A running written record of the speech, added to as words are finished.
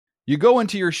You go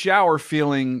into your shower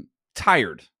feeling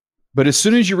tired, but as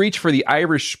soon as you reach for the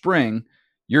Irish Spring,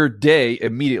 your day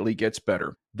immediately gets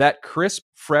better. That crisp,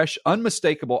 fresh,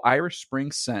 unmistakable Irish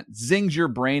Spring scent zings your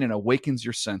brain and awakens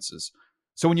your senses.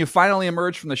 So when you finally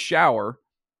emerge from the shower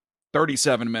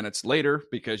 37 minutes later,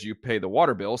 because you pay the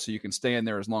water bill so you can stay in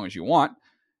there as long as you want,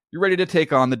 you're ready to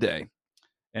take on the day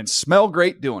and smell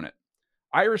great doing it.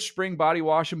 Irish Spring Body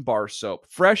Wash and Bar Soap.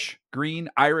 Fresh, green,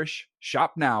 Irish.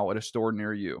 Shop now at a store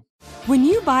near you. When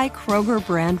you buy Kroger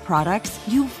brand products,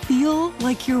 you feel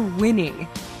like you're winning.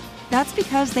 That's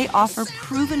because they offer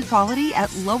proven quality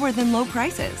at lower than low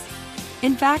prices.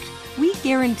 In fact, we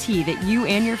guarantee that you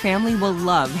and your family will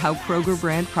love how Kroger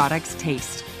brand products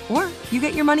taste, or you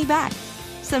get your money back.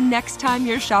 So next time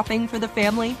you're shopping for the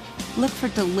family, look for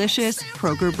delicious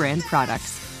Kroger brand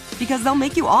products, because they'll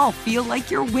make you all feel like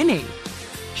you're winning.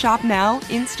 Shop now,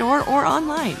 in-store, or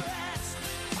online.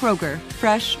 Kroger,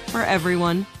 fresh for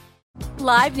everyone.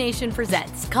 Live Nation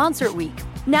presents Concert Week.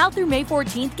 Now through May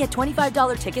 14th, get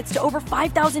 $25 tickets to over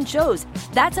 5,000 shows.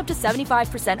 That's up to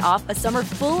 75% off a summer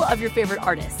full of your favorite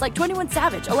artists like 21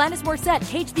 Savage, Alanis Morissette,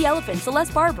 Cage the Elephant,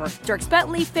 Celeste Barber, Dierks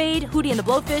Bentley, Fade, Hootie and the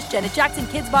Blowfish, Janet Jackson,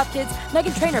 Kidz Bop Kids,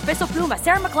 Meghan Trainor, Bissell Pluma,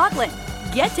 Sarah McLachlan.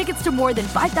 Get tickets to more than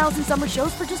 5,000 summer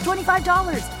shows for just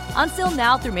 $25. Until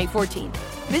now through May 14th.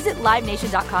 Visit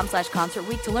LiveNation.com/Concert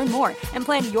Week to learn more and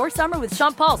plan your summer with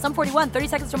Sean Paul, Sum 41, 30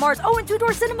 Seconds to Mars, and Two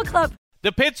Door Cinema Club.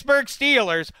 The Pittsburgh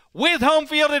Steelers, with home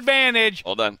field advantage.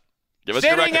 Hold on. Give us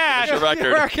your record. Give us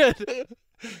your record.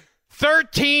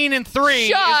 13-3 is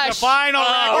the final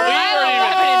record.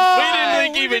 We didn't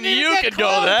think even you could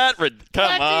know that.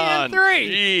 Come on.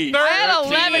 13-3. I had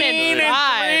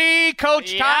 11-3.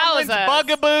 Coach Tomlin's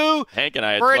bugaboo. Hank and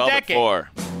I had for 12-4.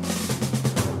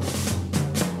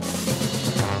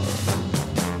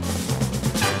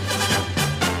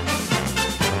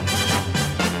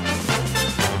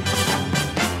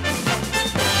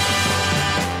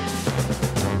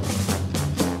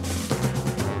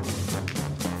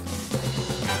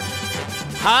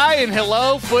 Hi and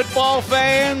hello, football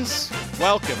fans.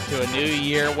 Welcome to a new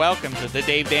year. Welcome to the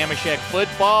Dave Dameshek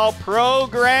football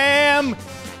program.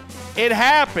 It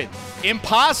happened.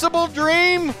 Impossible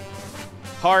dream?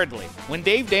 Hardly. When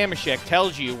Dave Dameshek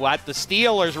tells you what the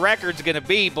Steelers' record's going to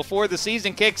be before the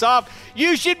season kicks off,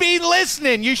 you should be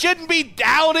listening. You shouldn't be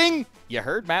doubting. You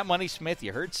heard Matt Money Smith.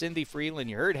 You heard Cindy Freeland.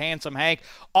 You heard Handsome Hank.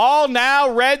 All now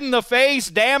red in the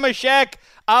face. Dameshek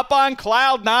up on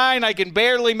cloud nine. I can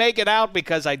barely make it out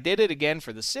because I did it again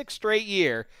for the 6th straight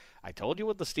year. I told you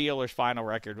what the Steelers' final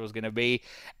record was going to be,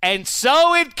 and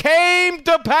so it came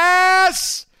to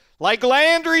pass. Like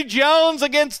Landry Jones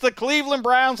against the Cleveland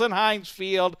Browns in Heinz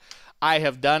Field, I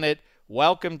have done it.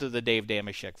 Welcome to the Dave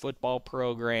Dameshek football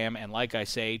program, and like I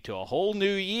say, to a whole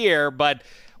new year, but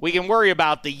we can worry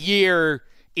about the year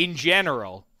in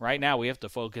general. Right now we have to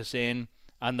focus in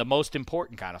on the most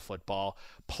important kind of football,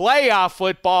 playoff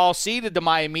football. Seated to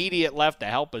my immediate left to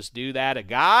help us do that, a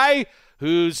guy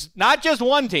who's not just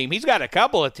one team. He's got a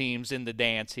couple of teams in the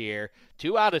dance here,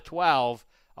 2 out of 12.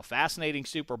 A fascinating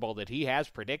Super Bowl that he has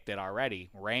predicted already,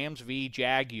 Rams v.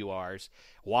 Jaguars.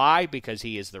 Why? Because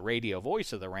he is the radio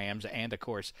voice of the Rams and, of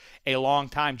course, a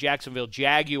longtime Jacksonville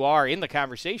Jaguar in the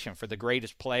conversation for the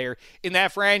greatest player in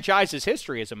that franchise's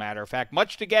history, as a matter of fact.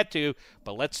 Much to get to,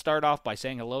 but let's start off by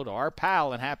saying hello to our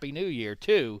pal and Happy New Year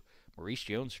to Maurice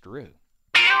Jones-Drew.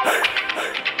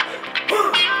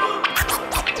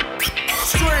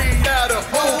 Straight out of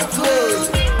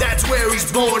Oakland, that's where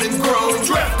he's born and grown.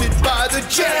 Drafted by the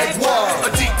Jaguar,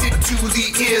 addicted to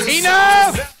the end zone.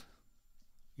 Enough!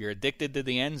 You're addicted to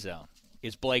the end zone.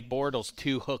 Is Blake Bortles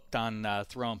too hooked on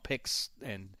throwing picks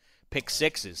and pick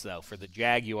sixes, though, for the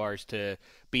Jaguars to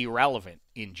be relevant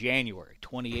in January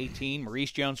 2018?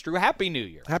 Maurice Jones-Drew, Happy New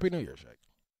Year. Happy New Year, Shaq.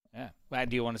 Yeah.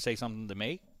 Do you want to say something to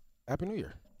me? Happy New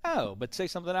Year. Oh, but say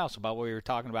something else about what we were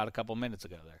talking about a couple minutes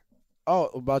ago there.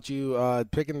 Oh, about you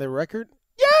picking the record?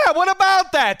 Yeah, what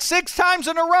about that? 6 times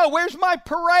in a row. Where's my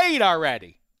parade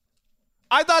already?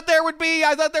 I thought there would be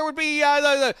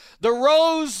the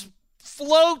Rose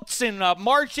floats and a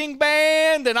marching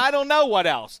band and I don't know what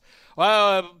else.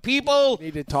 People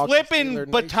flipping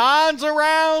batons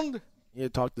around. You need to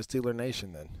talk to Steeler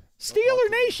Nation then. Steeler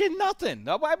Nation, nothing.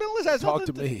 I've been listening. Talk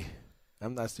to me.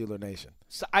 I'm not Steeler Nation.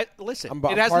 So it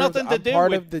has nothing to do with. I'm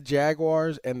part of the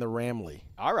Jaguars and the Ramley.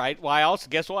 All right. Well,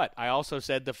 guess what? I also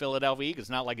said the Philadelphia Eagles. It's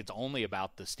not like it's only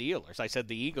about the Steelers. I said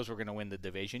the Eagles were going to win the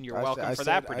division. You're welcome for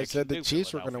that prediction. I said the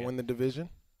Chiefs were going to win the division.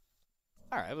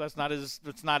 All right. Well,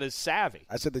 that's not as savvy.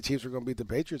 I said the Chiefs were going to beat the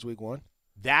Patriots week 1.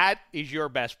 That is your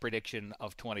best prediction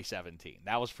of 2017.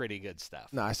 That was pretty good stuff.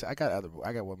 No, I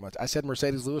got one much. I said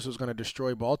Mercedes Lewis was going to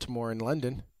destroy Baltimore in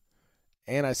London.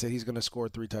 And I said he's going to score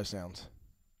 3 touchdowns.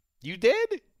 You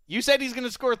did? You said he's going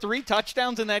to score 3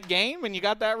 touchdowns in that game, and you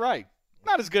got that right.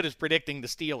 Not as good as predicting the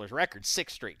Steelers' record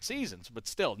 6 straight seasons, but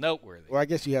still noteworthy. Well, I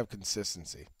guess you have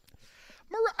consistency.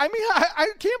 I mean, I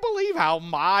can't believe how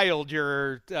mild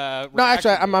your No,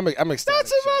 actually, I'm ecstatic.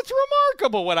 That's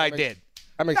remarkable what I did.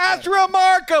 That's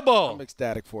remarkable. I'm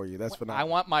ecstatic for you. That's phenomenal. I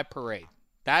want my parade.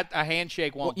 That a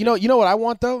handshake won't. Well, you know what I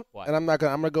want though, What? and I'm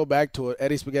gonna go back to it.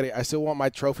 Eddie Spaghetti. I still want my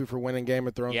trophy for winning Game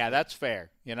of Thrones. Yeah, that's fair.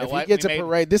 You know if what? he gets a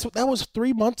parade, that was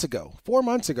 4 months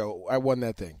ago. I won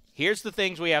that thing. Here's the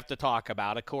things we have to talk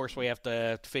about. Of course, we have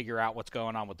to figure out what's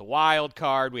going on with the wild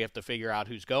card. We have to figure out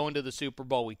who's going to the Super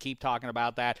Bowl. We keep talking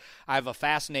about that. I have a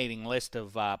fascinating list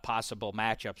of possible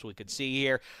matchups we could see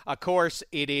here. Of course,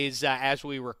 it is, as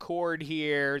we record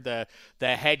here, the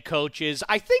head coaches.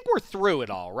 I think we're through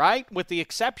it all, right? With the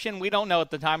exception, we don't know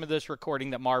at the time of this recording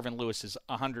that Marvin Lewis is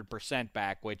 100%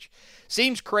 back, which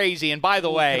seems crazy. And by the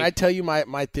way, can I tell you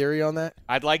my theory on that?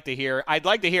 I'd like to hear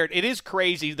it. It is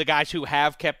crazy, the guys who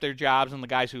have kept their jobs and the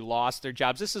guys who lost their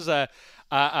jobs. This is a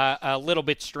little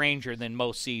bit stranger than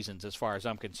most seasons as far as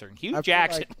I'm concerned. Hugh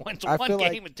Jackson wins one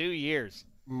game in 2 years.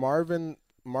 Marvin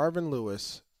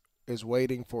Lewis is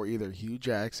waiting for either Hugh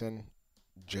Jackson,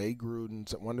 Jay Gruden,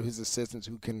 one of his assistants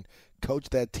who can coach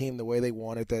that team the way they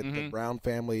want it, that the Brown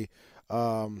family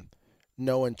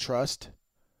know and trust.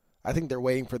 I think they're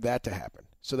waiting for that to happen.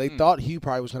 So they thought Hugh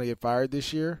probably was going to get fired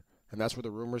this year, and that's where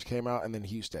the rumors came out, and then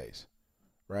Hugh stays.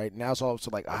 Right? Now it's all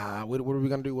like, what are we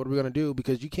going to do? What are we going to do?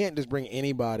 Because you can't just bring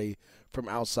anybody from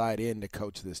outside in to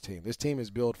coach this team. This team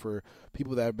is built for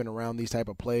people that have been around these type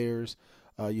of players.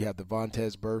 You have the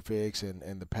Vontaze Burficts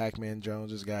and the Pac-Man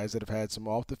Joneses, guys that have had some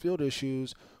off-the-field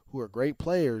issues who are great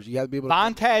players. You have to be able to –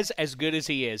 Vontaze, as good as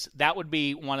he is, that would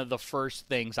be one of the first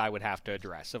things I would have to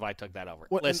address if I took that over.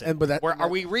 Well, listen, are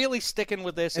we really sticking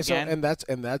with this again?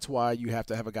 And that's why you have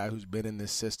to have a guy who's been in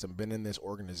this system, been in this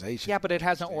organization. Yeah, but it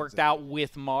hasn't worked out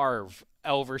with Marv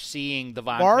overseeing the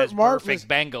Vontaze Burfict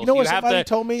Bengals. You know what somebody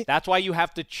told me? That's why you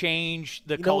have to change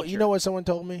the culture. You know what someone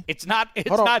told me? It's not.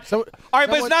 All right, but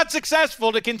it's not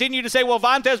successful to continue to say, well,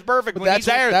 Vontaze Burfict, when he's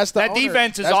there, that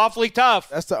defense is awfully tough.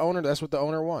 That's the owner. That's what the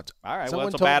owner wants. All right, well,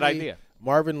 that's a bad idea.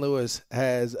 Marvin Lewis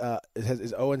is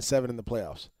 0-7 in the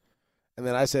playoffs. And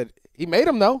then I said, he made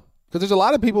them, though, because there's a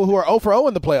lot of people who are 0-0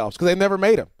 in the playoffs because they never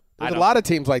made them. There's a lot of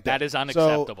teams like that. That is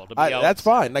unacceptable. So that's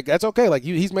fine. Like, that's okay. Like,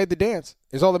 he's made the dance.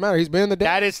 It's all that matters. He's been in the dance.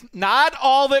 That is not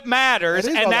all that matters,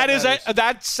 and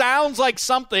that sounds like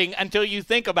something until you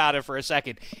think about it for a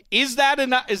second. Is that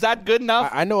enough? Is that good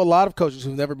enough? I know a lot of coaches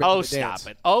who've never been to the dance.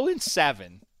 Oh, stop it.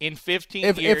 0-7 in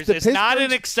 15 years is not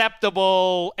an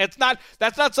acceptable. It's not.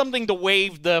 That's not something to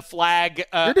wave the flag.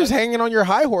 You're just hanging on your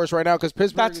high horse right now because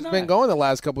Pittsburgh has been going the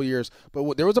last couple of years.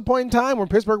 But there was a point in time when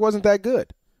Pittsburgh wasn't that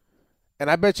good. And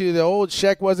I bet you the old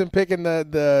Sheck wasn't picking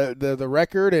the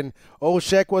record, and old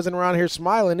Sheck wasn't around here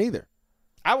smiling either.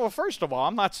 Well, first of all,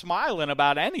 I'm not smiling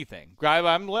about anything.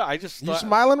 You're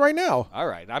smiling right now. All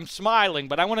right, I'm smiling,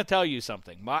 but I want to tell you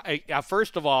something.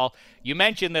 First of all, you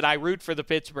mentioned that I root for the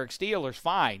Pittsburgh Steelers.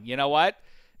 Fine. You know what?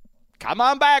 Come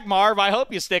on back, Marv. I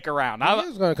hope you stick around.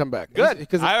 He's going to come back. Good.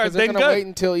 Because they're going to wait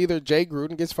until either Jay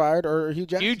Gruden gets fired or Hugh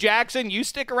Jackson. Hugh Jackson, you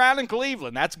stick around in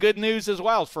Cleveland. That's good news as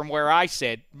well from where I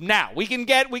sit. Now, we can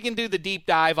do the deep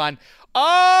dive on,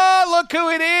 look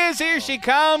who it is. Here she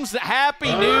comes.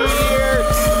 Happy New Year.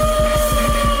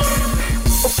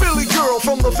 A Philly girl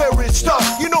from the very start.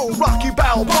 You know Rocky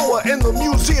Balboa in the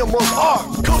Museum of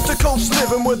Art. Coast to coast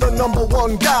living with the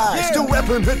 #1 guy. Yeah. Still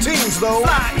repping her teams though.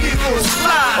 Fly Eagles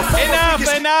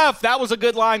fly. Enough. That was a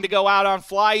good line to go out on.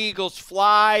 Fly Eagles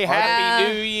fly.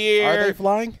 Happy New Year. Are they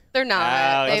flying? They're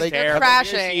not. They're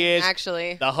crashing,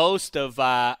 actually. The host of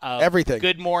everything.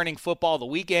 Good Morning Football, the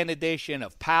weekend edition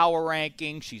of Power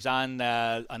Rankings. She's on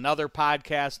another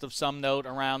podcast of some note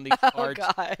around these parts.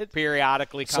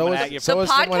 Periodically coming at you. The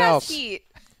podcast heat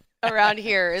around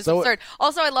here is absurd.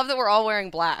 Also, I love that we're all wearing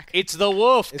black. It's the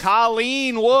Wolf,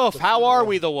 Colleen Wolf. How are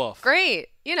we, the Wolf? Great.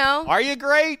 Are you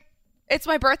great? It's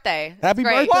my birthday. Happy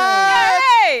birthday. What?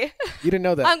 Yay! You didn't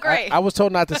know that. I'm great. I was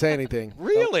told not to say anything.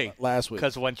 Really? Last week.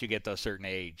 Because once you get to a certain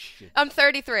age. I'm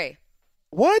 33.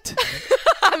 What?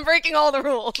 I'm breaking all the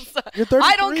rules. You're 33?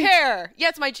 I don't care. Yeah,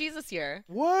 it's my Jesus year.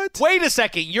 What? Wait a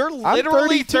second. You're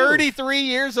literally 33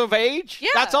 years of age?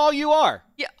 Yeah. That's all you are?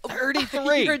 Yeah.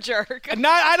 33. You're a jerk.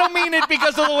 I don't mean it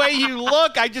because of the way you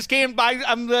look. I just can't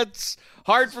that's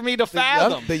hard for me to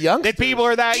fathom. The youngsters. That people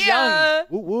are that young.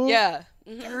 Woo, woo. Yeah.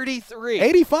 33.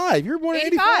 85. You were born in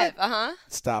 85? Uh-huh.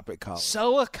 Stop it, Colin.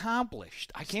 So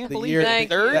accomplished. I can't believe year- it.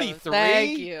 33?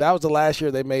 Thank you. That was the last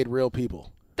year they made real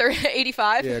people.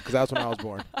 85? Yeah, because that's when I was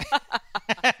born.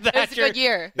 That's a good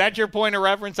year. That's your point of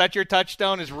reference? That's your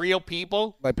touchstone is real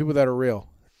people? Like people that are real.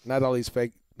 Not all these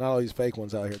fake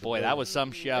ones out here. Boy, that was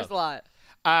some show. There's a lot.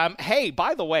 Hey,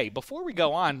 by the way, before we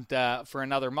go on for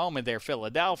another moment there,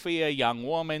 Philadelphia, young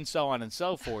woman, so on and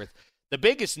so forth, the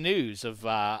biggest news of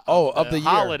the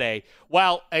holiday. Year.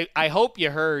 Well, I hope you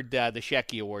heard the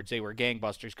Shecky Awards. They were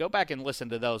gangbusters. Go back and listen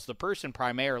to those. The person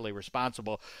primarily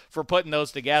responsible for putting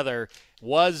those together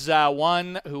was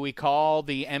one who we call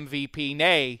the MVP,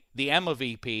 nay, the Emma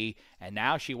VP, and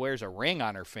now she wears a ring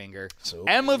on her finger. So,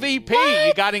 Emma VP,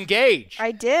 you got engaged.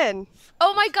 I did.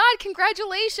 Oh, my God.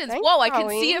 Congratulations. Thanks, Whoa, I can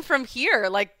Colleen. see it from here,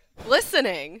 like,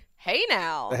 listening. Hey,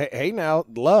 now. Hey now,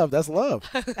 love. That's love.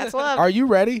 That's love. Are you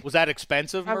ready? Was that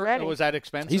expensive? I'm ready. Was that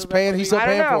expensive? He's paying. He's still I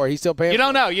don't paying know. for it. He's still paying. You for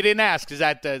don't know. You didn't ask. Is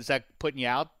that putting you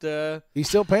out, He's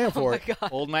still paying for it.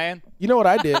 old man? You know what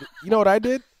I did?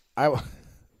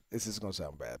 This is gonna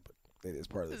sound bad, but it is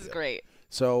part of the This is deal. great.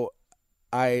 So,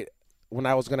 when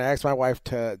I was gonna ask my wife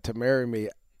to marry me,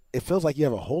 it feels like you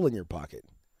have a hole in your pocket,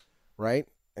 right?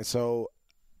 And so,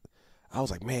 I was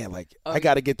like, man, I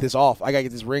got to get this off. I got to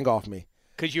get this ring off me.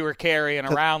 Because you were carrying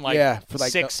around for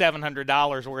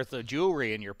 $600-$700 worth of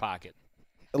jewelry in your pocket.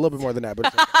 A little bit more than that,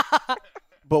 but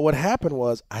but what happened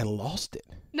was I lost it.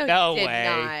 No you did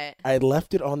way. not. I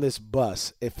left it on this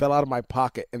bus. It fell out of my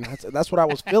pocket, and that's what I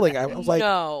was feeling. I was like,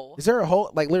 No. is there a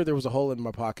hole? Like literally, there was a hole in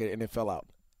my pocket, and it fell out.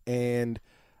 And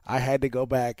I had to go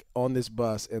back on this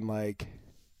bus and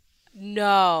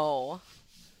No.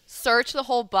 Search the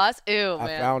whole bus? Ew, I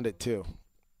man. found it too.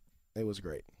 It was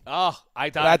great. Oh, I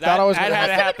thought I thought I was that gonna had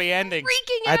a have to- happy ending.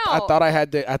 Freaking I out. thought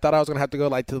I was gonna have to go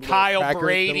to the Kyle little cracker,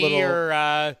 Brady the little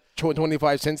or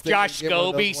 25 cents. thing Josh and give one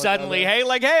of those Scobie ones suddenly, down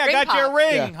there. hey, I Ring got your pop.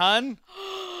 ring, Yeah. hun.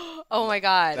 Oh, my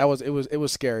God. It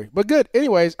was scary, but good.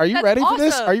 Anyways, are you That's ready for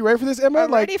this? awesome. Are you ready for this, Emma?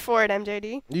 I'm ready for it,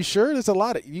 MJD. You sure? There's a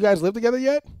lot. You guys live together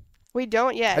yet? We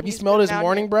don't yet. Have you He's smelled been his out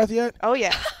morning here. breath yet? Oh,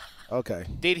 yeah. Okay.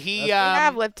 Did he? We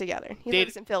have lived together. He did-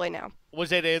 lives in Philly now.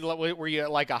 Was it? Were you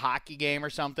at like a hockey game or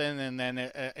something? And then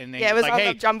Yeah, it he was like, on the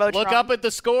hey, Jumbotron. look up at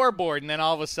the scoreboard, and then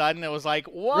all of a sudden it was like,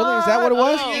 what? Really? Is that what it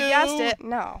was? are You you? guessed it.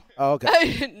 No. Oh,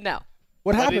 okay. No.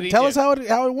 What did happened? he Tell do? us how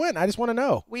it went. I just want to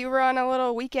know. We were on a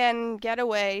little weekend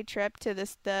getaway trip to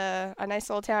a nice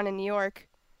little town in New York.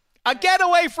 A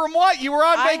getaway from what? You were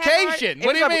on I had vacation. already-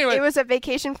 What do you mean? It was a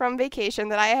vacation from vacation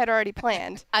that I had already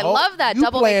planned. I Oh, love that you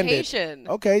double planned it. vacation.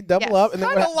 Okay, double Yes. up. And then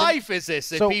What kind of what happened? life is this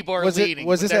that So, people are was it- leading?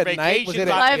 was with this their at night? Was vacations it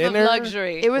at on- Life dinner? of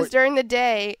luxury. It was during the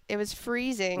day. It was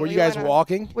freezing. Were you guys went on-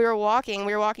 walking? We were walking.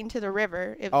 We were walking to the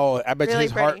river. Oh, I bet Really you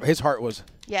pretty. his heart was.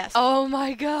 Yes. Oh,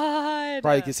 my God.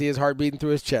 Probably could see his heart beating through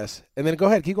his chest. And then go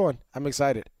ahead, keep going. I'm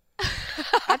excited.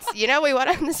 We went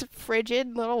on this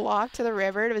frigid little walk to the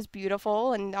river. It was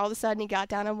beautiful, and all of a sudden he got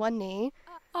down on one knee.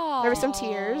 There were some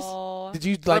tears. Did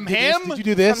you From did him? This? Did you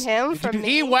do this? From him, Did you from do- me.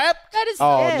 He wept. That is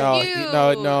Oh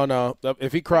cute. no!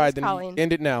 If he cried, then Colleen.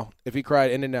 end it now. If he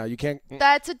cried, end it now. You can't.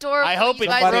 That's adorable. I hope You it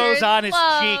guys are froze in on his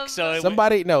love. cheek, so it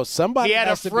Somebody he had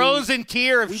a has to be- frozen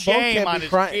tear of we both shame can't on be his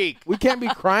crying. cheek. We can't be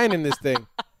crying in this thing.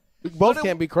 We both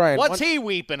can't be crying. What's he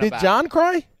weeping Did about? John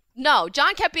cry? No,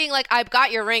 John kept being like, "I've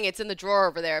got your ring. It's in the drawer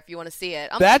over there if you want to see it."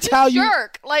 I'm That's like, how you you-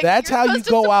 jerk. Like, that's you're how you supposed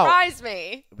to go out. surprise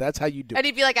me. That's how you do And it.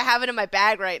 he'd be like, "I have it in my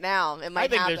bag right now. It might I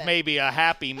think happen." there's maybe a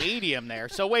happy medium there.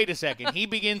 So wait a second. He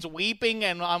begins weeping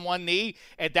and on one knee.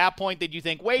 At that point, did you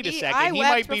think, wait a I second, he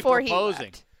wept might be before he proposing?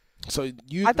 wept. So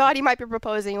you. I thought he might be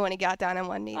proposing when he got down on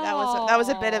one knee. That was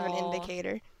a bit of an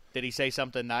indicator. Did he say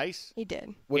something nice? He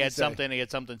did. What'd He he had say? something. He had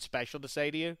something special to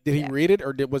say to you. Did he Yeah. read it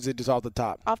or was it just off the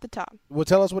top? Off the top. Well,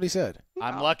 tell us what he said.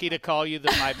 I'm lucky to call you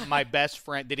my best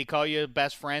friend. Did he call you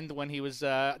best friend when he was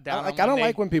down on I one don't knee?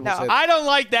 like when people No. say that. I don't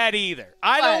like that either.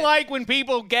 I don't What? like when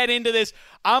people get into this.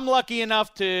 I'm lucky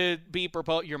enough to be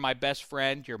proposed. You're my best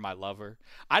friend. You're my lover.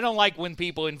 I don't like when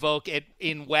people invoke it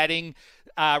in wedding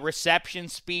reception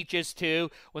speeches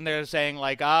too, when they're saying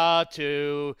like,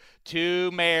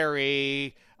 to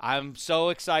Mary. I'm so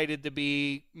excited to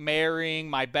be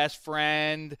marrying my best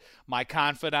friend, my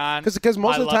confidant. Because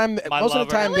most of the time,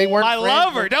 they weren't my friends.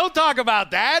 lover. Don't talk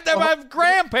about that. They're my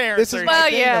grandparents. This is or- my Well,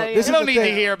 thing, yeah, though. yeah. This You is don't the need to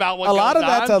thing. hear about what a lot goes of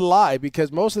that's on. a lie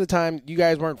because most of the time you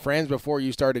guys weren't friends before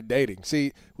you started dating.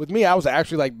 See, with me, I was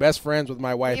actually like best friends with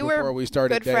my wife We before were we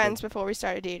started good dating. friends before we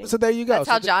started dating. So there you go. That's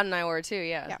So how John and I were too.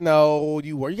 Yeah. No,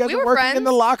 you were. You guys We were were working in the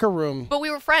friends. locker room. But we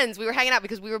were friends. We were hanging out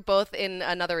because we were both in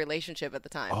another relationship at the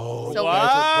time. Oh, so you guys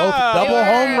were both Wow. double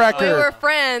home wrecker. We were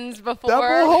friends before.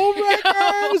 Double home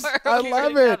wreckers. before I we were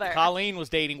love it. together. Colleen was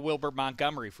dating Wilbert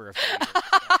Montgomery for a few years.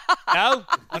 No?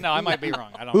 Oh, no, I might be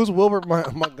wrong. I don't. Who's Wilbert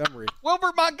Montgomery?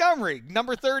 Wilbert Montgomery,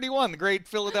 number 31, the great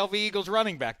Philadelphia Eagles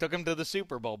running back. Took him to the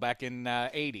Super Bowl back in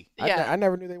 80. Yeah. I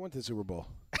never knew they went to the Super Bowl.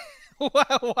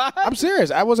 What? I'm serious.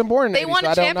 I wasn't born in They 80, won so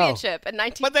a I don't know. championship in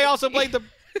 19. But they also played the.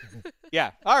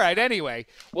 Yeah. All right. Anyway.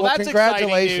 Well, Well, that's exciting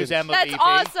congratulations. news, Emma That's VP.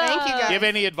 awesome. Thank you, Do guys. you have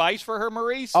any advice for her,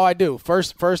 Maurice? Oh, I do.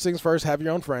 First things first, have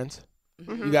your own friends.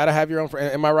 You got to have your own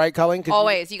friends. Am I right, Colleen? 'Cause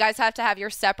Always. You guys have to have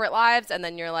your separate lives and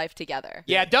then your life together.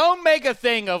 Yeah, don't make a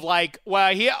thing of like,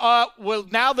 well,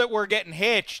 now that we're getting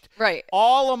hitched, Right.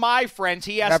 all of my friends,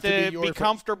 he has Have to to be your be friend.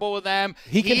 comfortable with them.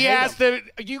 He can hate has to.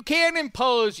 You can't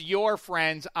impose your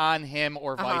friends on him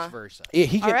or vice versa. He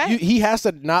can, All right. he has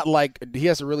to not like. He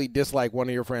has to really dislike one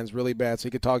of your friends really bad, so he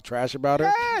could talk trash about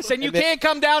her. Yes, and you then- can't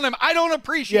come down to him. I don't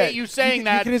appreciate Yeah, you saying you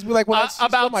that can just be like, well, that's still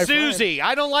about my friend. Susie.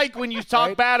 I don't like when you talk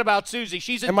Right? bad about Susie.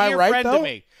 She's a Am I dear right, friend to though?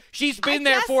 me. She's been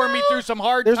I there guess for me so. through some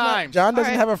hard There's times. John doesn't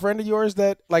All right. have a friend of yours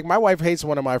that like my wife hates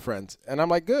one of my friends, and I'm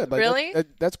like, good. Like, Really?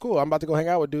 That's cool. I'm about to go hang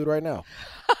out with dude right now.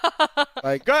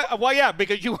 Like, Good. Well, yeah,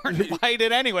 because you weren't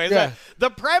invited anyway. Yeah. The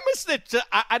premise that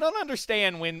I don't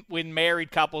understand when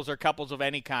married couples or couples of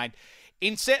any kind,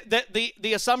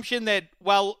 the assumption that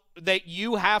that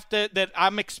you have to, that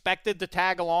I'm expected to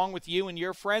tag along with you and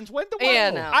your friends. When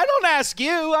Yeah, no. I don't ask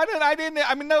you.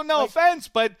 I mean, no offense,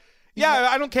 but. Yeah,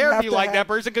 I don't care have if you to like have- that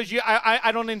person because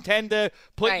I don't intend to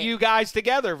put Right. you guys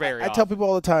together very I often. tell people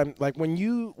all the time, like when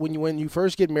you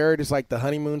first get married, it's like the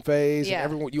honeymoon phase. Yeah. And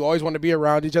everyone, you always want to be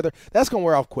around each other. That's gonna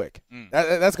wear off quick.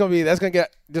 That's gonna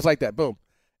get just like that. Boom,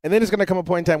 and then it's gonna come a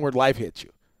point in time where life hits you.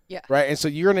 Yeah. Right, and so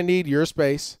you're gonna need your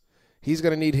space. He's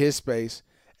gonna need his space,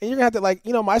 and you're gonna have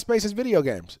to my space is video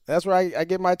games. That's where I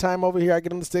get my time over here. I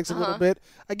get on the sticks a little bit.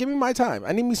 I give me my time.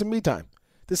 I need me some me time.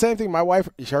 The same thing. My wife,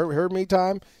 her me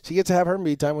time. She gets to have her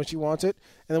me time when she wants it,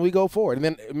 and then we go forward. And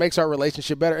then it makes our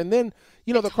relationship better. And then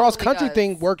the cross country does.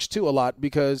 thing works too a lot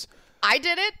because I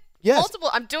did it. Yes. Multiple.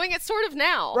 I'm doing it sort of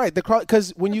now. right because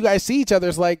when you guys see each other,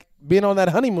 it's like being on that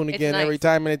honeymoon It's again every nice.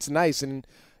 time, and it's nice, and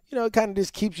it kind of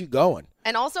just keeps you going.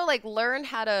 And also like learn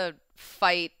how to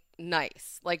fight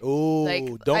nice. Like Ooh,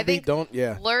 I think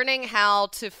yeah. learning how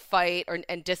to fight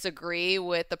and disagree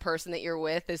with the person that you're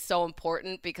with is so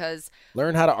important because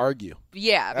Learn how to argue.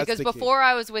 yeah, That's because the key. before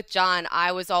I was with John,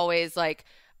 I was always like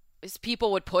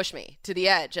people would push me to the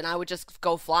edge and I would just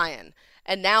go flying.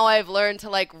 And now I've learned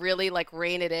to like really like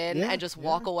rein it in Yeah, and just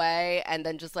walk away and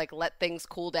then just like let things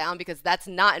cool down because that's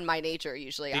not in my nature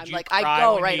usually. Did I'm you like cry I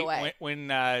go when right he- away.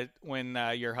 When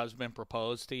your husband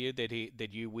proposed to you?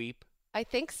 Did you weep? I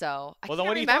think so. I Well, can't then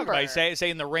what are you remember. talking about?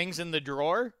 Saying the ring's in the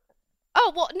drawer?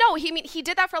 Oh well, no. He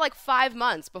did that for like 5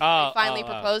 months before he finally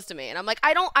proposed to me, and I'm like,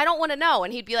 I don't want to know.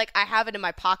 And he'd be like, I have it in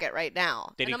my pocket right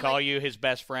now. Did And he I'm call like, you his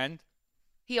best friend?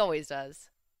 He always does.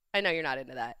 I know you're not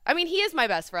into that. I mean, he is my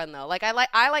best friend though. Like I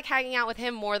like hanging out with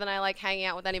him more than I like hanging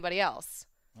out with anybody else.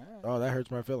 Oh, that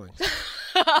hurts my feelings.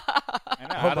 I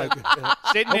know. Oh my God.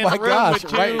 Sitting Oh in my the room gosh,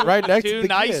 with right next to two the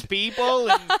nice kid. people.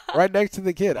 And, Right next to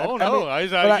the kid. oh, I no.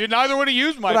 mean, You neither want to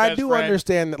use my but best I do friend.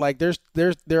 understand that like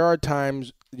there are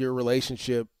times your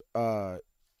relationship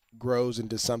grows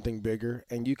into something bigger,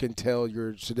 and you can tell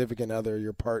your significant other,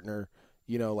 your partner,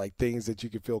 like things that you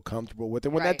can feel comfortable with.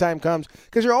 And when that Right. time comes,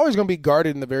 because you're always going to be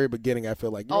guarded in the very beginning. I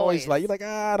feel like you're always Always. like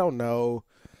I don't know,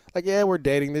 like yeah, we're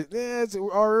dating, or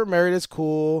we're married, it's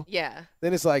cool. Yeah.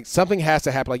 Then it's like something has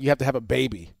to happen. Like you have to have a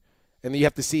baby. And then you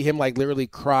have to see him like literally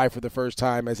cry for the first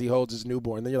time as he holds his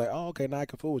newborn. Then you're like, oh, okay, now I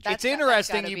can fool with you. It's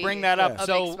interesting you bring that up. A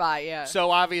So, big spot, yeah. so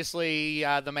obviously,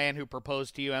 the man who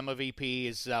proposed to you, Emma VP,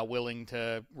 is willing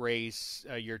to raise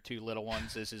your two little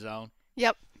ones as his own.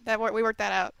 Yep, we worked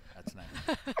that out. That's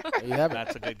nice. There you have it.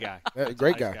 That's a good guy.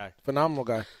 Great Nice guy. Phenomenal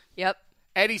guy. Yep.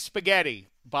 Eddie Spaghetti,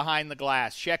 Behind the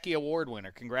Glass, Shecky Award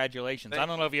winner. Congratulations. I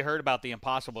don't know if you heard about the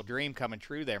impossible dream coming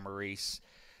true there, Maurice.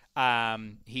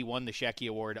 He won the Shecky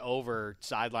Award over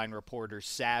sideline reporters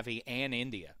Savvy and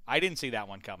India. I didn't see that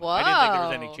one coming. I didn't think there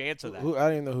was any Whoa. chance of that. I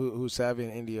don't even know who Savvy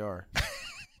and Indy are.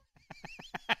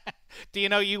 Do you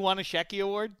know you won a Shecky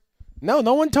Award? No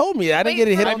one told me. I didn't get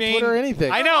a hit I on mean, Twitter or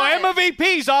anything. I know. What? Emma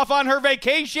VP's off on her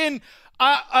vacation.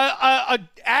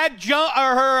 Adjunct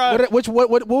or her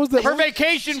What was the her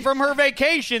vacation from her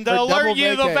vacation to Her alert double you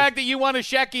to the vacay. fact that you won a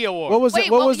Shecky Award. what was Wait,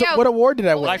 it? What well, was yeah, what award did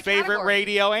I what win? My was the favorite category?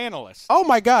 radio analyst. Oh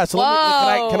my God! So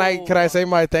can I say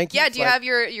my thank you? Yeah. Do you Like- have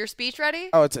your speech ready?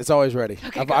 Oh, it's always ready.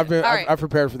 Okay, I've good. All right.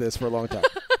 prepared for this for a long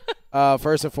time.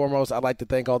 First and foremost, I'd like to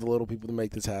thank all the little people to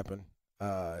make this happen.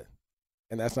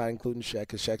 And that's not including Shaq,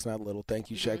 because Shaq's not little.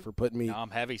 Thank you, Shaq, for putting me No,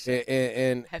 I'm heavy.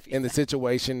 in Heavy the set.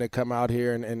 situation to come out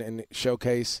here and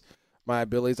showcase my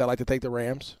abilities. I'd like to thank the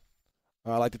Rams.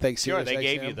 I'd like to thank Sure, they SiriusXM.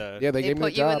 gave you the. Yeah, they They gave me put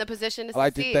the you job. in the position to I'd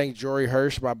like to succeed. thank Jory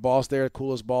Hirsch, my boss there, the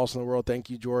coolest boss in the world. Thank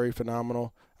you, Jory.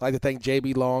 Phenomenal. I'd like to thank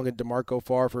JB Long and DeMarco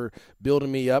Farr for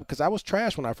building me up because I was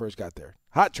trash when I first got there.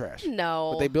 Hot trash.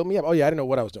 No. But they built me up. Oh, yeah, I didn't know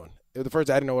what I was doing. It was the first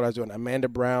I didn't know what I was doing. Amanda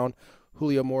Brown,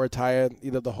 Julio Morataya,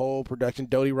 the whole production,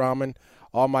 Dodie Rahman,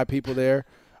 all my people there.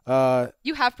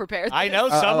 You have prepared. I this. know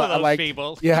some of those like,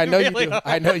 people. Yeah, I know you really do. are.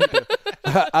 I know you do.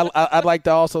 I'd like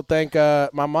to also thank my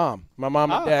mom and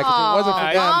dad. 'Cause it wasn't for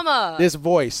Aw, them, Mama. this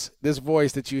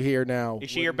voice that you hear now. Is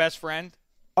she your best friend?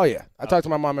 Oh, yeah. I talk to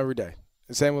my mom every day.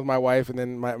 Same with my wife. And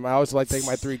then I always like to take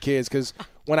my 3 kids because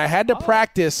when I had to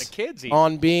practice the kids even.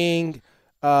 on being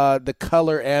the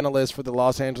color analyst for the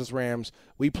Los Angeles Rams,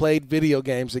 we played video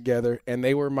games together, and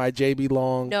they were my JB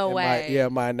Long. No and way.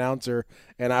 my announcer,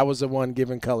 and I was the one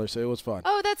giving color, so it was fun.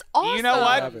 Oh, that's awesome. You know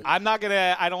Love what? it.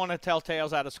 I don't want to tell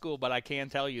tales out of school, but I can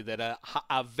tell you that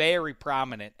a very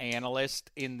prominent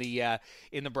analyst in the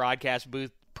broadcast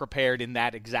booth prepared in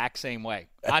that exact same way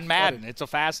on Madden. It's a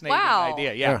fascinating Wow.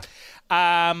 idea. Yeah.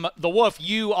 The Wolf,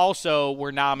 you also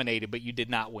were nominated, but you did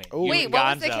not win. You Wait, and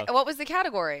what was the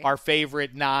category? our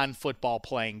favorite non-football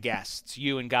playing guests.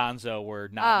 You and Gonzo were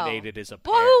nominated as a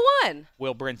pair. Well, who won?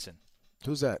 Will Brinson.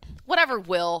 Who's that? Whatever,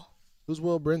 Will. Who's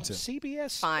Will Brinson?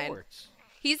 CBS Fine. Sports.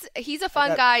 He's a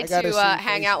fun I guy gotta to see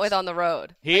hang out faces. with on the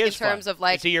road. He like, is in terms fun. of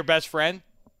like Is he your best friend?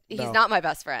 he's No. not my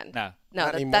best friend. No. Not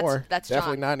that's anymore. that's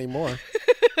Definitely John. not anymore.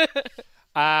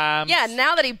 Yeah,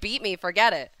 now that he beat me,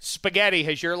 forget it. Spaghetti,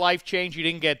 has your life changed? You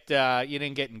didn't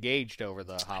get engaged over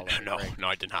the holiday No, break. no,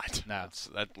 I did not.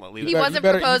 No. Leave He it. wasn't you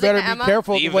better proposing to be Emma?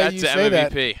 careful Leave the way that you to say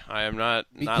that. MVP. I am not.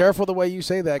 Be not, careful the way you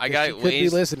say that I because got she could be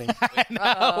ways- listening.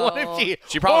 What if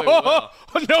She probably will.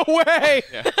 No way.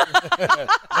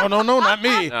 No, not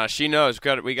me. No, she knows.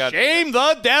 We got. Shame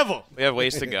the devil. We have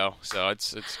ways to go, so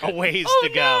it's A good. ways Oh,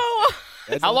 to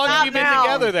go. How long have you been now.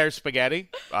 together there, Spaghetti?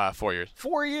 4 years.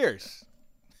 4 years.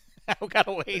 We got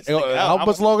a ways to go. How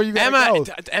much longer you got Emma,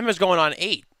 to go? Emma's going on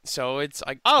 8, so it's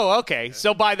like. Oh, okay.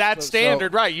 So by that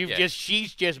standard, right? Yeah.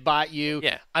 She's just bought you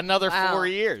Yeah. another Wow. 4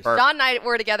 years. Or- John and I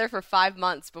were together for 5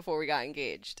 months before we got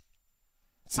engaged.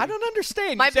 I don't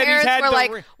understand. My You said he's parents had were the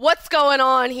like, ring. "What's going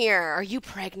on here? Are you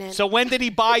pregnant?" So when did he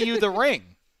buy you the ring?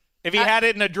 If he had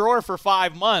it in a drawer for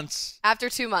 5 months, After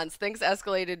 2 months, things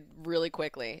escalated really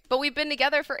quickly. But we've been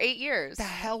together for 8 years. what the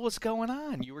hell was going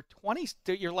on? You were 20.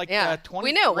 You're like Yeah,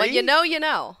 23. we knew. What you know, you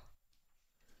know.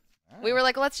 We were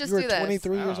like, let's just You were do this.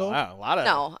 23 years old? Wow, a lot of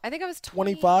No, I think I was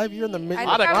 25? You're in the mid- I A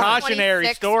lot think of I was cautionary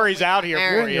 26 stories when we out got here for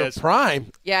You're married. in your Yes.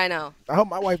 prime. Yeah, I know. I hope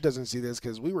my wife doesn't see this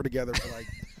because we were together for like.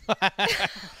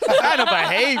 kind of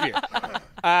behavior.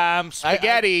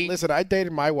 Spaghetti. Listen, I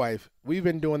dated my wife. We've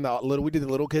been doing we did the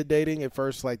little kid dating at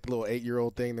first, like the little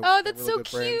 8-year-old thing. then we Oh, became that's really so good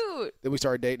friends. cute. Then we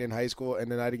started dating in high school,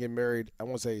 and then I didn't get married. I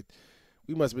won't say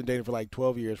we must have been dating for like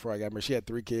 12 years before I got married. She had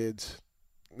 3 kids.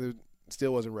 It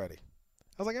still wasn't ready.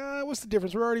 I was like, what's the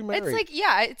difference? We're already married. It's like,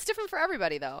 yeah, it's different for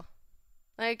everybody, though.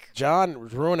 Like, John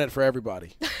was ruining it for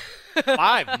everybody.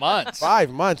 5 months. 5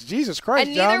 months. Jesus Christ,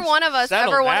 and John. neither one of us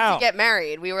settle ever wanted down. to get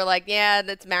married. We were like, yeah,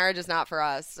 that's marriage is not for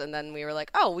us. And then we were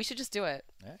like, oh, we should just do it.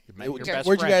 Yeah, you met your best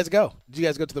Where'd you friend. guys go? Did you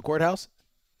guys go to the courthouse?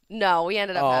 No, we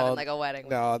ended up Oh, having like a wedding.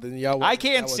 No, then y'all. I that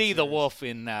can't was see the serious. wolf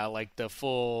in like the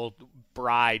full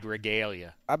bride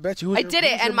regalia. I bet you. I did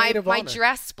it, and my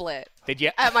dress split Did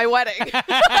you? at my wedding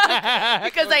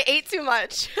because I ate too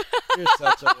much. You're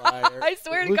such a liar. I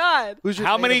swear to God. Who's your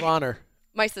How maid many- of honor?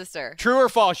 My sister. True or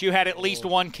false? You had at least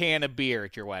one can of beer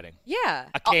at your wedding. Yeah.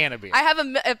 A can of beer. I have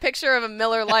a picture of a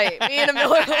Miller Lite. Me in a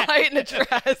Miller Lite in a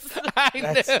dress. I knew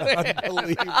That's it.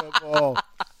 unbelievable.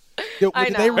 Did I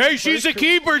they know. read Hey, she's a First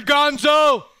keeper,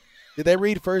 Gonzo. Did they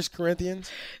read 1 Corinthians?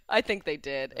 I think they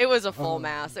did. It was a full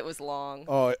mass. It was long.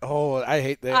 Oh, I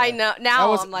hate that. I know. That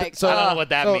Now was- I'm like, so- I don't know what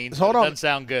that so- means. hold but on. It doesn't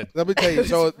sound good. Let me tell you.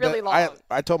 So It's really I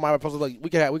long. told my wife, I was like, we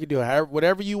could do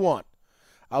whatever you want.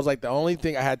 I was like, the only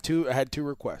thing I had two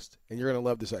requests, and you're gonna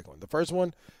love the second one. The first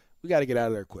one, we got to get out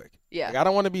of there quick. Yeah. Like, I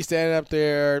don't want to be standing up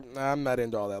there. I'm not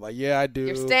into all that. Like, yeah, I do.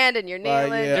 you're standing, you're Like,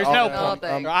 kneeling. yeah, There's all no that. whole point.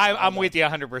 thing. I'm with you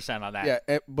 100% on that.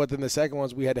 Yeah, but then the second one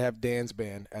was we had to have Dan's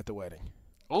band at the wedding.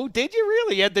 Oh, did you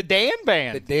really? You had the Dan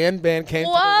band. The Dan band came to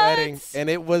What? the wedding, and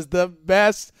it was the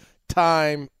best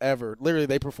time ever. Literally,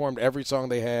 they performed every song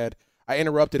they had. I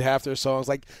interrupted half their songs,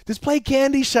 like, just play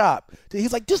Candy Shop.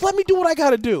 He's like, just let me do what I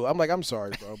got to do. I'm like, I'm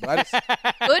sorry, bro. But I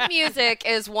just, Good music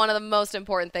is one of the most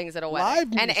important things at a wedding. Live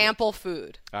And music. ample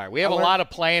food. All right, we have a lot of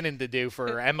planning to do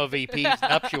for Emma VP's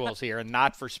nuptials here, and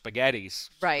not for Spaghetti's.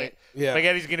 Right. Yeah.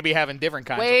 Spaghetti's going to be having different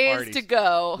kinds of Ways parties. to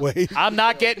go. wait. I'm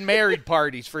not getting married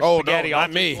parties for Oh, no, Spaghetti. not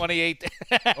on me. 28.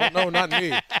 Oh, no, not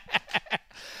me.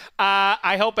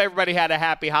 I hope everybody had a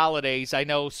happy holidays. I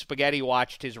know Spaghetti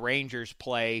watched his Rangers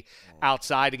play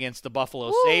outside against the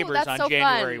Buffalo Sabres that's on so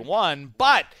January fun. 1.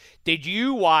 But did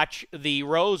you watch the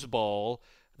Rose Bowl,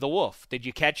 the Wolf? Did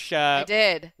you catch I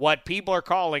did. what people are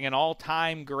calling an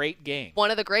all-time great game? One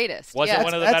of the greatest. Was yeah. it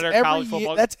one of the That's better every college year-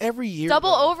 football That's every year.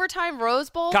 Double though. overtime Rose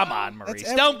Bowl? Come though? on, Maurice.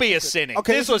 every- Don't be a cynic.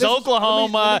 Okay, this was let me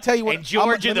Oklahoma tell you what- and Georgia,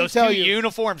 let me those tell two you.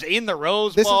 uniforms in the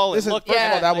Rose This Bowl. is It looked first of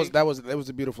all, friendly. that was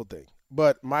a beautiful thing.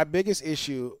 But my biggest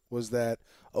issue was that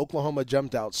Oklahoma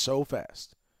jumped out so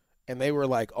fast, and they were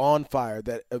like on fire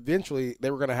that eventually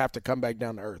they were going to have to come back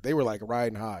down to earth. They were like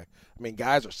riding high. I mean,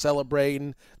 guys are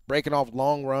celebrating, breaking off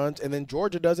long runs, and then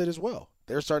Georgia does it as well.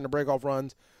 They're starting to break off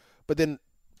runs, but then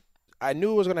I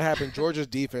knew it was going to happen. Georgia's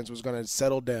defense was going to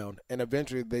settle down, and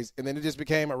eventually and then it just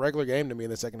became a regular game to me in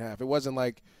the second half. It wasn't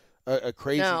like a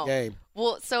crazy No. game.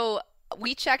 Well, so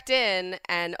we checked in,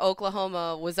 and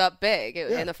Oklahoma was up big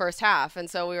in the first half. And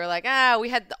so we were like, we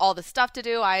had all the stuff to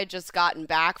do. I had just gotten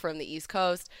back from the East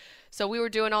Coast. So we were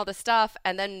doing all the stuff,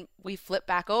 and then we flipped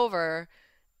back over,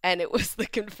 and it was the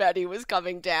confetti was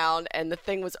coming down, and the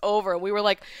thing was over. And we were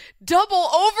like, double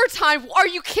overtime. Are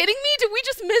you kidding me? Did we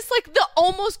just miss like the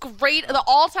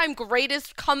all-time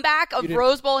greatest comeback of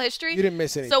Rose Bowl history? You didn't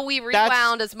miss anything. So we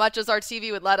rewound as much as our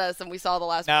TV would let us, and we saw the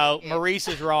last No, game. Maurice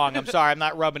is wrong. I'm sorry. I'm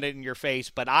not rubbing it in your face,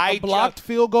 but I A blocked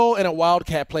field goal and a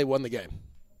Wildcat play won the game.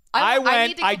 I went.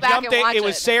 need to go I back jumped and in. watch It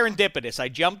was now. serendipitous. I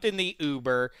jumped in the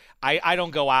Uber. I don't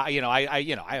go out. I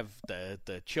have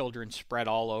the children spread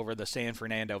all over the San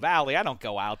Fernando Valley. I don't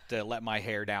go out to let my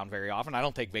hair down very often. I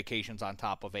don't take vacations on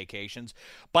top of vacations.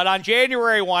 But on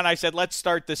January 1, I said, let's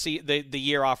start the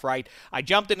year off right. I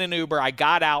jumped in an Uber. I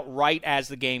got out right as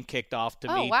the game kicked off to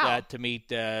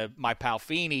meet my pal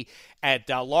Feeney at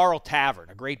Laurel Tavern,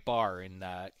 a great bar in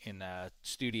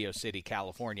Studio City,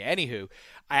 California. Anywho,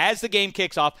 as the game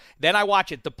kicks off, then I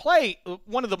watch it. The play,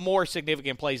 one of the more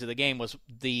significant plays of the game was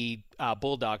the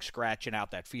Bulldogs scratching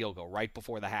out that field goal right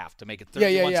before the half to make it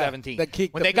 31-17. That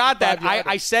kick, When the they got that,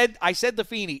 55-yarder. I said to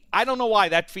Feeney, I don't know why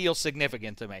that feels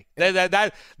significant to me.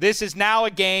 This is now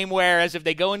a game where, as if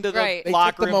they go into the Right.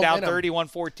 locker They took room the down momentum.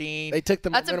 31-14. They took the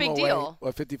That's a momentum big away, deal.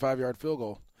 a 55-yard field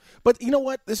goal. But you know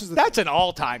what? This is the That's thing. an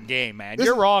all-time game, man. This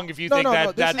You're is- wrong if you No, think no, that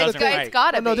no, this is the doesn't thing. rate. It's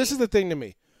gotta No, be. this is the thing to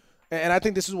me, and I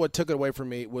think this is what took it away from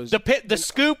me was The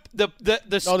scoop, the No, scoop,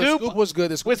 the scoop was good.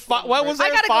 The scoop with what was I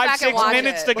there? gotta go back and 5-6 watch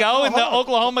minutes it. to go, But and the hold on.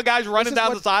 Oklahoma guys running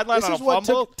down the sideline on a fumble. This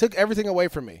is what took everything away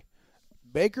from me.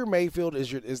 Baker Mayfield is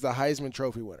the Heisman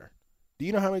Trophy winner. Do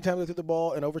you know how many times they threw the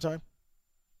ball in overtime?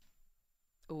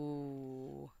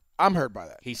 Ooh. I'm hurt by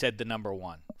that. He said the number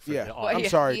one. Yeah, Well, I'm he-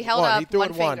 sorry. he held one. up He threw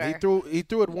one it one. finger. He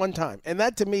threw it one time, and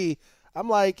that to me, I'm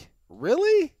like,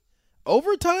 really?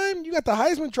 Overtime? You got the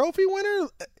Heisman Trophy winner,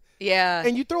 Yeah.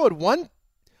 and you throw it one.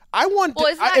 I want. Well,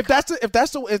 to, isn't that if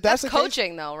that's the That's case,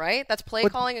 coaching, though, right? That's play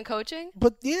But- calling and coaching?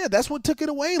 But yeah, that's what took it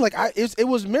away. Like it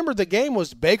was. Remember, the game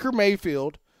was Baker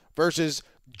Mayfield versus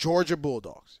Georgia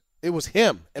Bulldogs. It was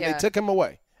him, and they Yeah. took him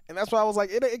away, and that's why I was like,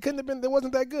 it couldn't have been. It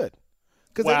wasn't that good.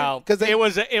 Wow,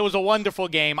 it was a wonderful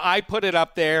game. I put it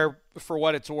up there for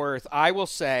what it's worth. I will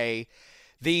say,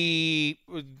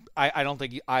 I don't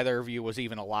think either of you was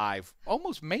even alive.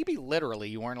 Almost, maybe literally,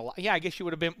 you weren't alive. Yeah, I guess you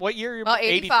would have been. What year? Well,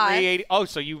 85. 83, 80. Oh,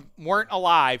 so you weren't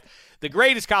alive. The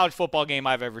greatest college football game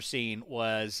I've ever seen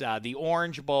was the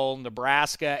Orange Bowl,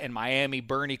 Nebraska and Miami.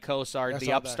 Bernie Kosar, the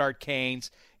saw that. upstart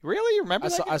Canes. Really? You remember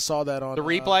that? I saw that on The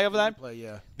replay of that? Replay,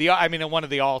 yeah. One of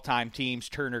the all-time teams,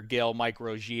 Turner Gill, Mike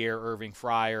Rozier, Irving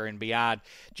Fryer, and beyond.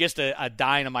 Just a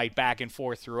dynamite back and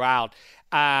forth throughout.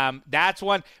 That's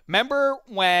one. Remember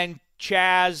when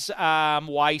Chaz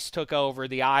Weiss took over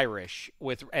the Irish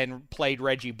and played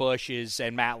Reggie Bush's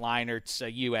and Matt Leinert's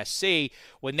USC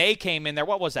when they came in there?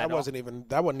 What was that? That wasn't even.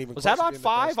 Was that on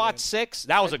 5, on 6?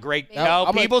 That was a great. No,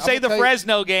 I'm people say gonna the tell you-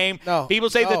 Fresno game. No,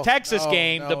 People say the no, Texas no,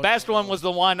 game. no, The best no, one no. was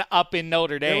the one up in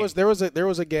Notre Dame. There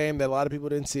was a game that a lot of people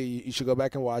didn't see. You should go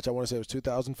back and watch. I want to say it was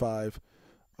 2005.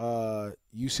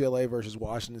 UCLA versus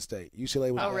Washington State.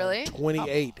 UCLA was Oh, down really?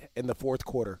 28 in the fourth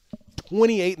quarter.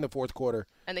 28 in the fourth quarter.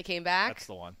 And they came back? That's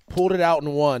the one. Pulled it out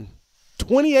and won.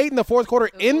 28 in the fourth quarter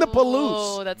in the Oh,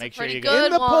 Palouse. that's Make a sure pretty you go- good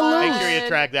In the one. Palouse. Make sure you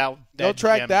track that. Go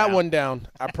track gem that down. one down.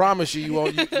 I promise you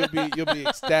won't. You'll be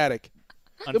ecstatic.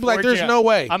 You'll be like, there's Unfortunately, no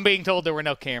way. I'm being told there were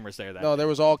no cameras there. That No, there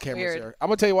was all cameras Weird. there. I'm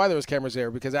gonna tell you why there was cameras there,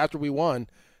 because after we won,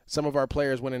 some of our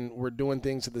players went and were doing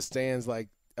things to the stands like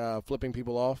flipping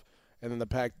people off, and then the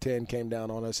Pac-10 came down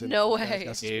on us. And No way.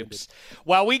 got suspended. Oops.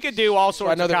 Well, we could do all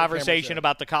sorts know of there were conversation cameras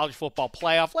about the college football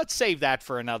playoff. Let's save that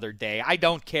for another day. I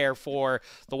don't care for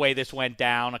the way this went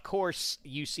down. Of course,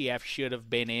 UCF should have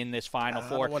been in this Final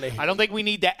Four. I don't think we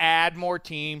need to add more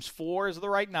teams. 4 is the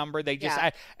right number. They just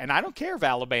and I don't care if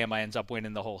Alabama ends up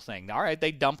winning the whole thing. All right,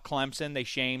 they dumped Clemson. They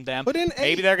shamed them. But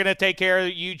maybe they're going to take care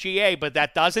of UGA, but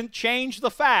that doesn't change the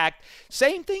fact.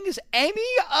 Same thing as any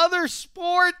other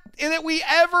sport that we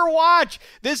ever watch.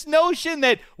 This notion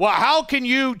that, well, how can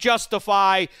you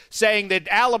justify saying that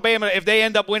Alabama, if they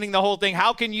end up winning the whole thing,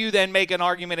 how can you then make an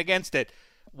argument against it?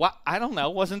 Well, I don't know.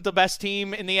 Wasn't the best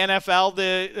team in the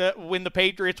NFL when the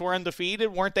Patriots were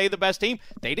undefeated? Weren't they the best team?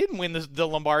 They didn't win the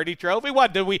Lombardi Trophy.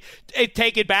 What, did we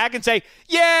take it back and say,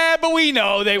 yeah, but we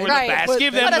know they were the best.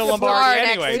 Give them the Lombardi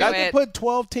anyway. They got to put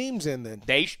 12 teams in then.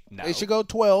 They should go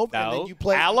 12. No. And then you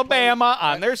play Alabama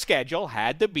on their schedule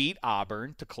had to beat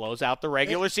Auburn to close out the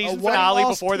regular season finale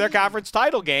before their conference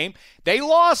title game. They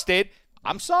lost it.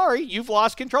 I'm sorry. You've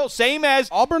lost control. Same as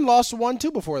Auburn lost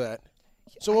 1-2 before that.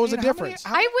 So what was the difference?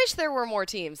 I wish there were more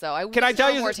teams, though. Can I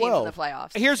tell you more teams in the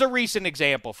playoffs? Here's a recent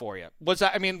example for you.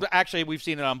 Actually, we've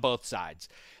seen it on both sides.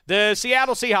 The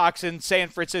Seattle Seahawks and San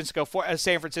Francisco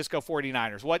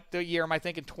 49ers. What the year am I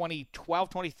thinking? 2012,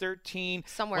 2013?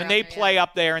 Somewhere when they play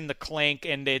up there in the clink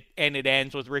and it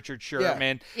ends with Richard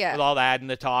Sherman with all that and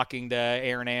the talking to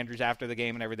Aaron Andrews after the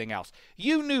game and everything else.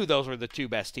 You knew those were the two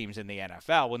best teams in the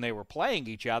NFL when they were playing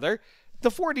each other. The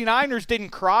 49ers didn't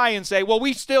cry and say, well,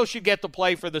 we still should get to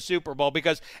play for the Super Bowl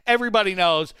because everybody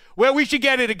knows, well, we should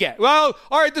get it again. Well,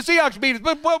 all right, the Seahawks beat us,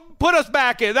 but put us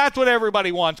back in. That's what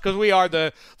everybody wants because we are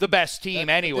the best team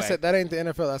anyway. That ain't the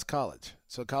NFL. That's college.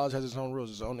 So college has its own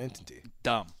rules, its own entity.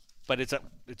 Dumb. But it's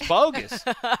bogus.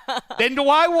 Then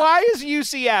why is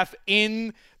UCF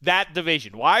in that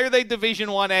division? Why are they Division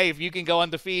 1A if you can go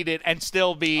undefeated and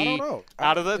still be I don't know.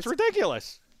 out of it's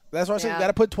ridiculous. That's why I said you got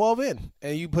to put 12 in.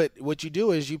 And what you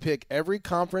do is you pick every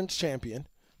conference champion.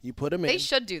 You put them in. They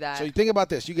should do that. So you think about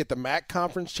this. You get the MAC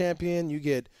conference champion. You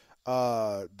get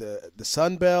the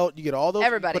Sun Belt. You get all those.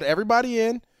 Everybody. Put everybody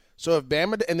in. So if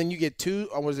Bama, and then you get 2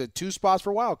 spots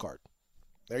for wild card.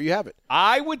 There you have it.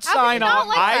 I would sign off.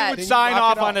 I would sign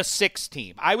off on a 6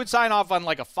 team. I would sign off on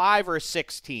like a 5 or a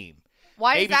 6 team.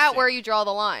 Why is that where you draw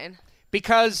the line?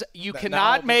 Because you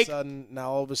cannot make.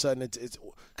 Now all of a sudden it's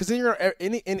because then you're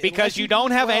because you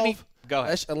don't have 12, any. Go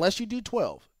ahead. Unless you do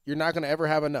 12, you're not going to ever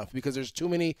have enough because there's too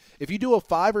many. If you do a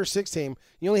 5 or 6 team,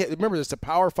 you only remember it's a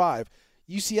Power 5.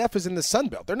 UCF is in the Sun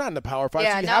Belt. They're not in the Power 5.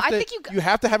 Yeah, so you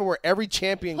have to have it where every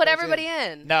champion put goes everybody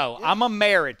in. No, yeah. I'm a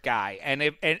merit guy,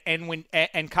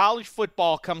 and college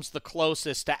football comes the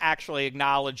closest to actually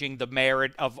acknowledging the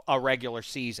merit of a regular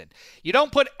season. You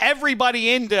don't put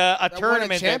everybody into a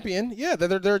tournament. Champion,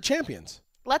 they're champions.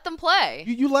 Let them play.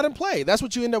 You let them play. That's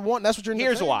what you end up wanting. That's what you're.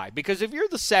 Here's why. Because if you're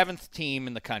the 7th team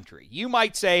in the country, you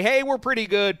might say, "Hey, we're pretty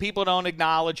good. People don't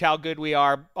acknowledge how good we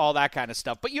are." All that kind of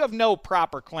stuff. But you have no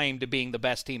proper claim to being the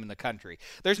best team in the country.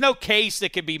 There's no case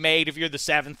that can be made if you're the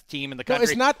 7th team in the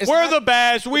country. We're the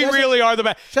best. We really are the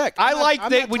best. Check. I like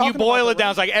that when you boil it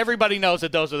down, it's like everybody knows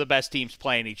that those are the best teams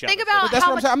playing each other. Think about that's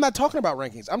what I'm saying. I'm not talking about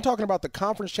rankings. I'm talking about the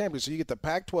conference champions. So you get the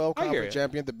Pac-12 conference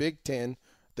champion, the Big 10.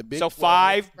 The Big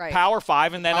 5, right. Power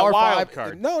 5, and then a wild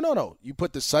card. No. You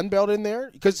put the Sun Belt in there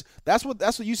because that's what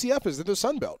UCF is. They're the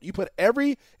Sun Belt. You put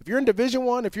if you're in Division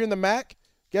 1, if you're in the MAC,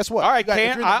 guess what? All right,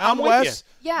 I'm with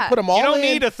you. Yeah. Put them all in. You don't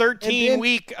need a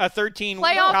 13-week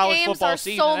playoff college games football are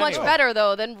season so much anyway. better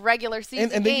though than regular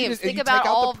season and games. Think you about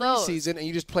take out all the of those. preseason and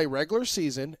you just play regular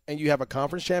season and you have a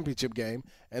conference championship game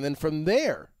and then from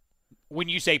there. When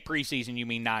you say preseason, you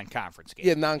mean non-conference games.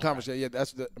 Yeah, non-conference. Yeah,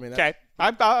 that's the. Okay,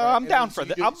 I'm down for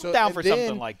that. I'm down for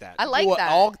something like that. I like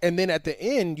that. And then at the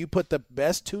end, you put the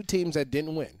best 2 teams that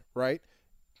didn't win, right,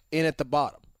 in at the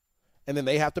bottom, and then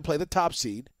they have to play the top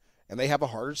seed, and they have a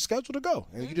harder schedule to go,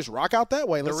 and you just rock out that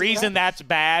way. The reason that's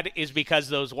bad is because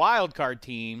those wild card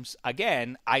teams.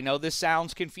 Again, I know this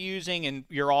sounds confusing, and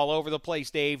you're all over the place,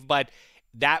 Dave, but.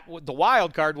 The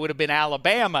wild card would have been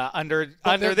Alabama under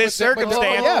this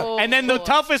circumstance, and then the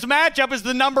toughest matchup is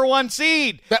the number 1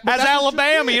 seed as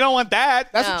Alabama. You don't want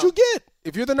that. That's what you get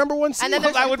if you're the number 1 seed. And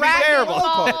then that would be terrible.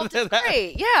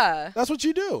 Great, yeah. That's what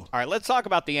you do. All right, let's talk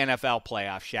about the NFL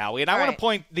playoff, shall we? And I want to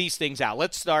point these things out.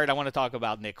 Let's start. I want to talk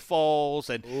about Nick Foles.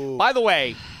 And by the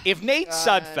way, if Nate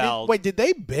Sudfeld, did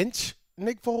they bench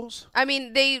Nick Foles? I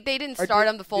mean, they didn't start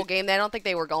him the full game. I don't think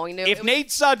they were going to. If Nate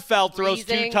Sudfeld throws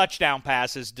 2 touchdown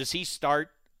passes, does he start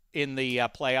in the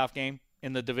playoff game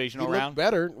in the divisional round? He looked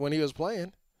better when he was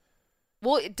playing.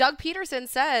 Well, Doug Peterson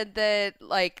said that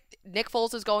Nick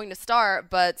Foles is going to start,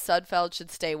 but Sudfeld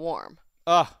should stay warm.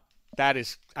 That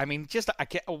is, I mean, I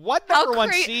can't. What number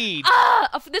one seed?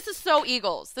 This is so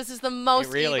Eagles. This is the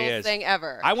most really Eagles thing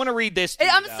ever. I want to read this to you,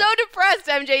 I'm though. so depressed,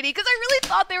 MJD, because I really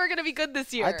thought they were going to be good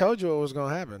this year. I told you what was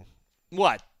going to happen.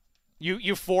 What?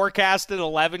 You forecasted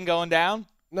 11 going down?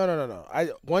 No.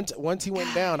 Once he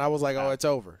went down, I was like, oh, it's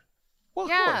over. Well,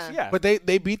 of course, yeah. But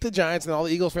they beat the Giants, and all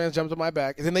the Eagles fans jumped on my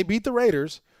back. And then they beat the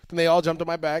Raiders. Then they all jumped on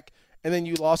my back. And then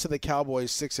you lost to the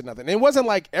Cowboys 6-0. And it wasn't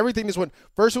like everything just went.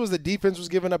 First, it was the defense was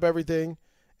giving up everything.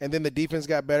 And then the defense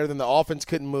got better. Then the offense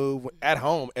couldn't move at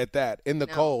home at that, in the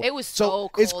cold. It was so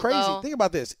cold, it's crazy. though. Think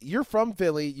about this. You're from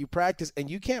Philly. You practice, and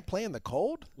you can't play in the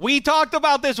cold? We talked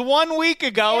about this 1 week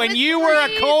ago, and you were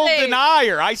a cold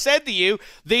denier. I said to you,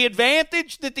 the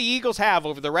advantage that the Eagles have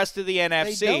over the rest of the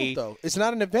NFC. They don't, though. It's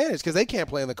not an advantage because they can't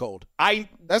play in the cold.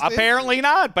 Apparently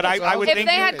not, but I would think. If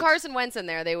they had Carson Wentz in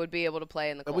there, they would be able to play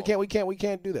in the cold. We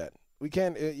can't do that. We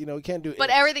can't, we can't do it.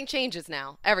 But everything changes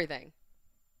now. Everything.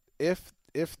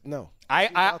 No.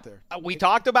 We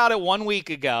talked about it 1 week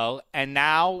ago, and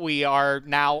now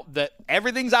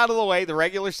everything's out of the way, the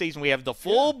regular season. We have the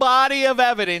full body of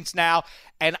evidence now,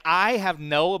 and I have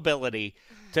no ability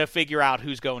to figure out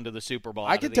who's going to the Super Bowl.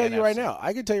 I can tell you right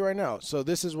now. So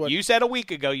this is what you said a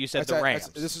week ago. You said the Rams.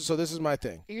 This is my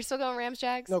thing. You're still going Rams,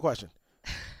 Jags? No question.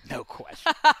 No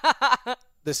question.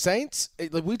 The Saints,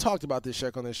 we talked about this,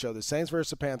 Shek, on this show. The Saints versus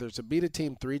the Panthers, to beat a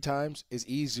team 3 times is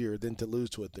easier than to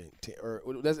lose to a team.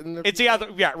 It's the other,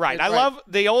 yeah, right. I love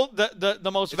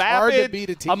the most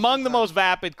vapid, among the most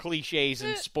vapid cliches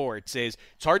in sports is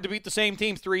it's hard to beat the same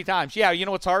team 3 times. Yeah, you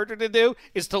know what's harder to do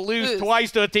is to lose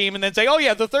twice to a team and then say, oh,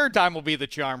 yeah, the third time will be the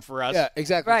charm for us. Yeah,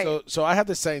 exactly. Right. So I have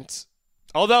the Saints.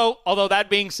 Although that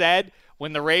being said,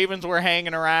 when the Ravens were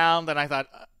hanging around, and I thought,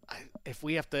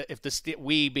 we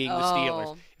being the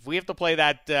Steelers, if we have to play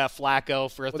that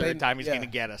Flacco for a third time, he's going to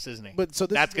get us, isn't he? But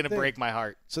that's going to break my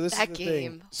heart. So this is the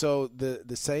thing. So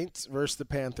the Saints versus the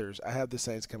Panthers, I have the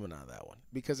Saints coming out of that one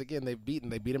because again they beat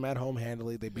them at home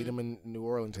handily. They beat them in New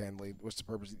Orleans handily. What's the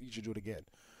purpose? You should do it again.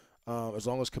 As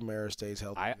long as Kamara stays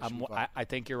healthy. I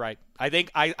think you're right. I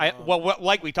think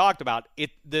like we talked about it.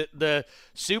 The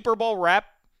Super Bowl rep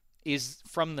is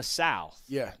from the South.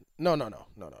 Yeah. No.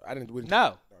 I didn't. We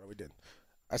didn't.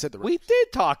 I said the Rams. We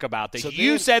did talk about this. So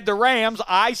you said the Rams.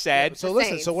 I said. So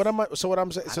listen. So what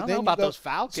I'm saying. I don't know about those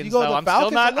Falcons. Though. I'm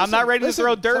not ready to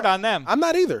throw dirt on them. I'm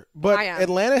not either. But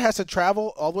Atlanta has to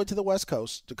travel all the way to the West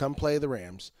Coast to come play the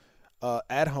Rams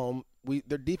at home.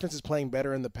 Their defense is playing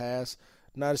better in the pass,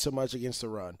 not so much against the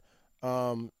run.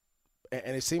 And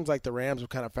it seems like the Rams have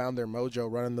kind of found their mojo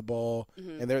running the ball,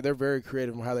 and they're very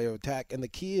creative in how they attack. And the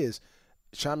key is,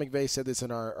 Sean McVay said this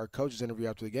in our coaches interview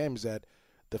after the game, is that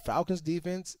the Falcons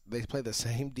defense, they play the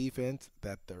same defense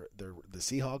that the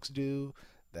Seahawks do,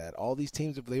 that all these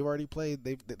teams that they've already played,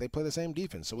 they play the same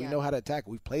defense. So we know how to attack.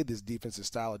 We've played this defensive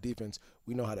style of defense.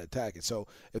 We know how to attack it. So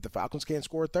if the Falcons can't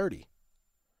score 30,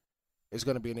 it's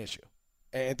going to be an issue.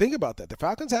 And think about that. The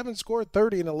Falcons haven't scored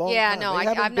 30 in a long time. Yeah, no,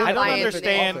 I'm not. I don't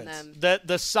understand.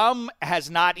 The sum has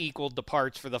not equaled the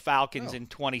parts for the Falcons in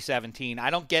 2017. I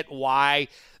don't get why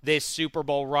this Super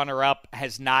Bowl runner-up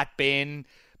has not been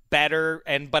better.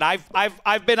 But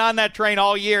I've been on that train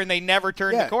all year, and they never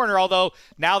turned the corner. Although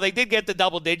now they did get the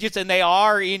double digits, and they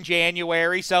are in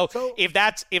January. So if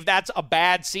that's a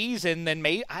bad season, then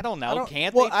maybe I don't know.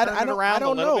 Can't they turn it around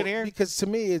a little bit here? Because to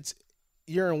me,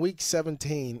 you're in week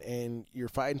 17 and you're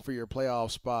fighting for your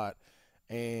playoff spot,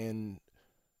 and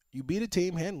you beat a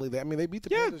team handily. I mean, they beat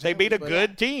the Panthers. They beat a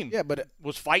good team. Yeah, but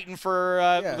was fighting for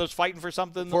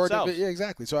something themselves. Yeah,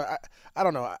 exactly. So I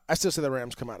don't know. I still say the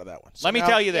Rams come out of that one. So Let me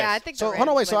tell you this. Yeah, I think so. Hold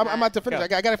on, wait. So I'm about to finish. I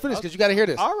got to finish because you got to hear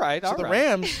this. All right. So the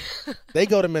Rams, they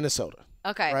go to Minnesota.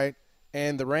 Okay. Right.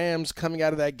 And the Rams coming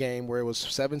out of that game where it was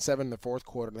 7-7 in the fourth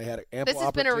quarter, and they had ample opportunity. This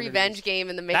has been a revenge game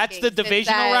in the making. That's the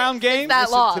divisional round game?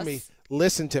 That loss.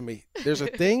 Listen to me. There's a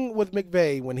thing with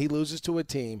McVay when he loses to a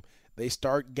team, they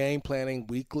start game planning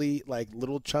weekly, like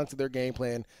little chunks of their game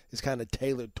plan is kind of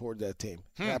tailored towards that team.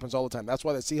 It happens all the time. That's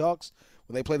why the Seahawks,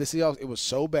 when they played the Seahawks, it was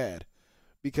so bad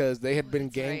because they had been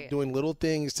doing little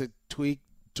things to tweak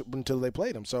until they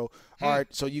played them. So, all right,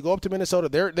 so you go up to Minnesota.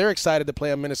 They're excited to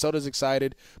play them. Minnesota's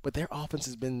excited, but their offense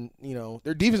has been,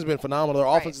 their defense has been phenomenal. Their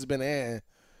offense has been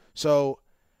So,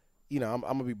 I'm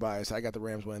going to be biased. I got the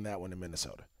Rams winning that one in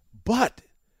Minnesota. But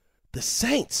the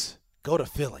Saints go to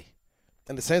Philly.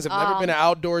 And the Saints have never been an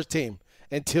outdoors team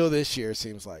until this year, it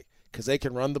seems like, because they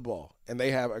can run the ball. And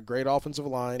they have a great offensive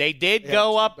line. They did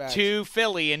go up to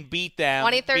Philly and beat them.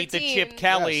 2013. Beat the Chip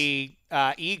Kelly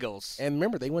Eagles. And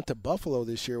remember, they went to Buffalo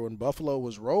this year when Buffalo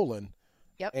was rolling.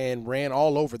 and ran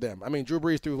all over them. I mean, Drew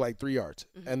Brees threw like 3 yards,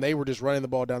 and they were just running the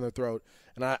ball down their throat.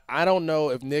 And I don't know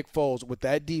if Nick Foles, with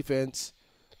that defense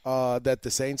that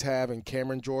the Saints have and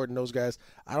Cameron Jordan, those guys,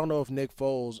 I don't know if Nick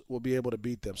Foles will be able to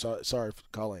beat them. Sorry,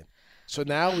 Colleen. So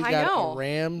now we got a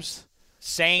Rams.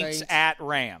 Saints at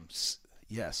Rams.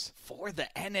 Yes. For the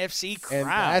NFC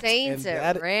crown. Saints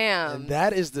at Rams. And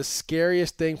that is the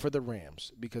scariest thing for the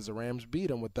Rams because the Rams beat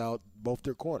them without both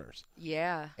their corners.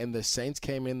 Yeah. And the Saints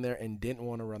came in there and didn't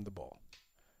want to run the ball.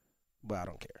 But I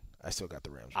don't care. I still got the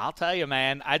Rams. I'll tell you,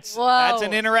 man. That's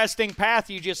an interesting path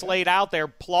you just laid out there.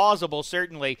 Plausible,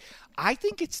 certainly. I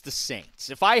think it's the Saints.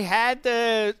 If I had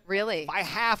to if I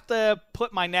have to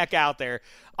put my neck out there,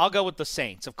 I'll go with the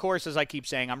Saints. Of course, as I keep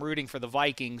saying, I'm rooting for the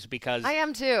Vikings because I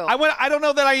am too. I don't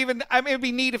know that I mean, it'd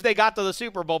be neat if they got to the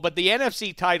Super Bowl, but the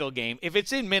NFC title game, if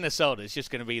it's in Minnesota, it's just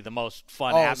going to be the most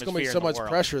fun atmosphere it's going to be so in the much world.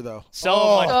 pressure, though. So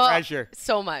much pressure.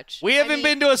 So much. We haven't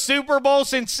been to a Super Bowl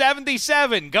since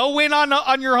 '77. Go win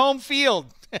on your home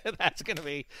field. That's going to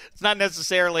be – it's not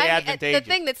necessarily advantageous. The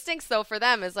thing that stinks, though, for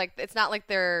them is, like, it's not like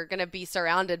they're going to be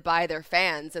surrounded by their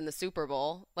fans in the Super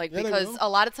Bowl. Like, because a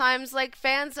lot of times, like,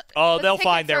 fans – they'll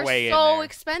find their way in so there.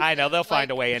 expensive. I know. They'll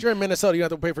find a way in. If you're in Minnesota, you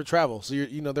have to pay for travel. So, they're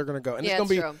going to go. And it's going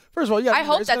to be true. – first of all, I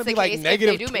hope that's the like case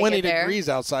negative if they do 20 make it there. degrees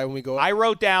outside when we go. I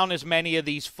wrote down as many of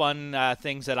these fun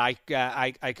things that I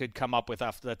could come up with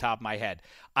off the top of my head.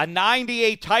 A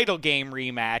 98 title game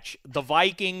rematch, the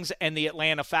Vikings and the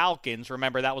Atlanta Falcons.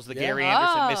 Remember, that was the Gary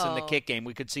Anderson missing the kick game.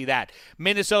 We could see that.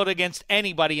 Minnesota against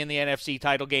anybody in the NFC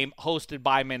title game, hosted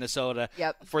by Minnesota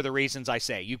for the reasons I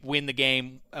say. You win the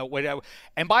game. Whatever.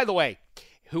 And by the way,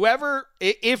 whoever,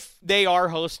 if they are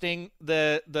hosting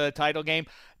the title game,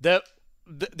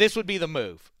 this would be the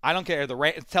move. I don't care.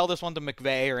 Tell this one to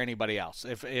McVay or anybody else,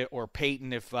 or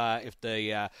Peyton if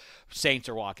the Saints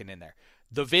are walking in there.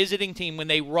 The visiting team, when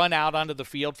they run out onto the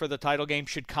field for the title game,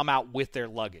 should come out with their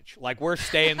luggage. Like, we're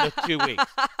staying the 2 weeks.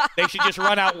 They should just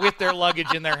run out with their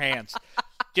luggage in their hands.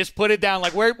 Just put it down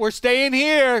like, we're staying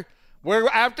here. We're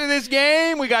after this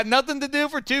game. We got nothing to do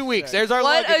for 2 weeks. There's our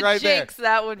luggage right there. What a jinx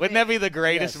that would be. Wouldn't that be the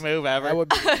greatest move ever? That would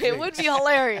be it would be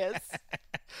hilarious.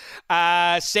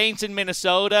 Saints in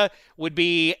Minnesota would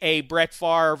be a Brett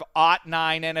Favre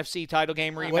 09 NFC title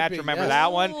game rematch. Remember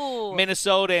that one? Ooh.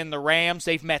 Minnesota and the Rams,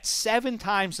 they've met 7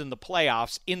 times in the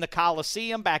playoffs in the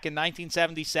Coliseum back in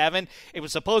 1977. It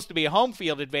was supposed to be a home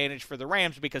field advantage for the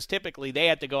Rams because typically they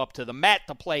had to go up to the Met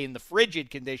to play in the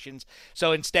frigid conditions.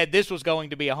 So instead, this was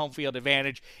going to be a home field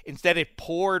advantage. Instead, it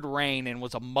poured rain and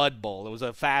was a mud bowl. It was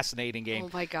a fascinating game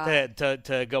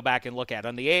to go back and look at.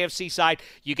 On the AFC side,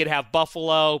 you could have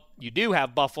Buffalo. You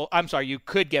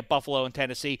could get Buffalo and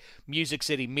Tennessee. Music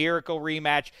City Miracle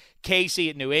rematch.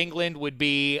 KC at New England would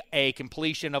be a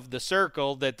completion of the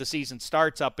circle that the season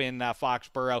starts up in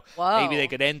Foxborough. Whoa. Maybe they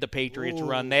could end the Patriots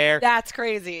run there. That's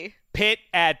crazy. Pitt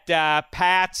at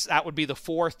Pats. That would be the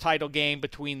 4th title game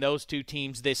between those two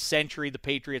teams this century. The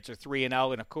Patriots are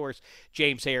 3-0. And, of course,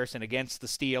 James Harrison against the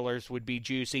Steelers would be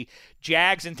juicy.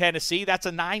 Jags in Tennessee. That's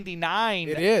a 99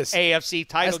 AFC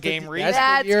title game rematch.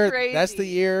 That's crazy. That's the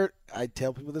year. I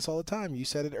tell people this all the time. You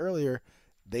said it earlier.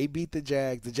 They beat the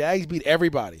Jags. The Jags beat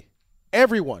everybody.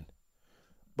 Everyone.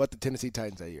 But the Tennessee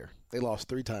Titans that year. They lost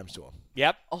 3 times to them.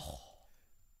 Yep. Oh.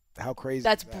 How crazy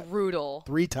That's is that? brutal.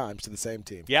 3 times to the same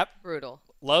team. Yep. Brutal.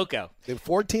 Loco. Then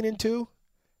 14-2,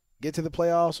 get to the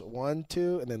playoffs,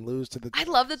 1-2, and then lose to the. I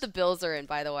love that the Bills are in,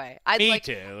 by the way. Me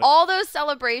too. All those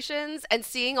celebrations and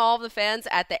seeing all of the fans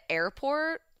at the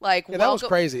airport. Like, that was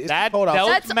crazy. It's Those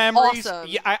That's memories. awesome.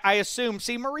 Yeah, I assume.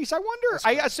 See, Maurice,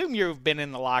 I assume you've been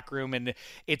in the locker room and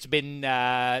it's been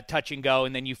touch and go,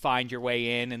 and then you find your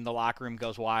way in, and the locker room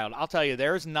goes wild. I'll tell you,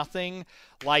 there's nothing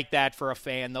like that for a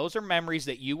fan. Those are memories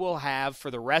that you will have for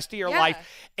the rest of your life,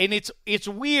 and it's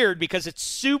weird because it's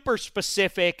super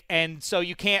specific, and so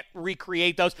you can't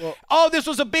recreate those. Well, this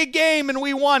was a big game and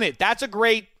we won it. That's a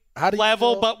great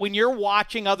level, but when you're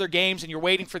watching other games and you're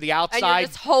waiting for the outside, and you're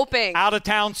just hoping out of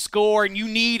town score, and you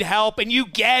need help, and you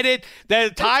get it.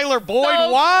 That Tyler Boyd,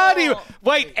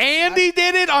 Andy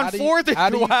did it on 4th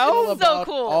and 12. So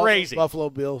cool, all crazy. Buffalo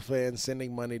Bill fans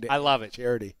sending money to I love it.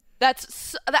 charity.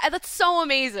 That's so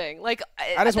amazing. Like,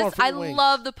 I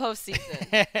love the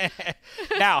postseason.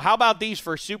 Now, how about these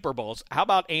for Super Bowls? How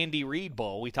about Andy Reid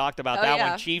Bowl? We talked about that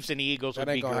one. Chiefs and Eagles would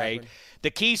be great. Happen. The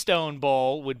Keystone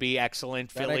Bowl would be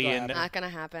excellent. Philly and not gonna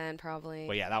happen, probably.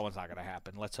 Well, yeah, that one's not gonna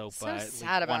happen. Let's hope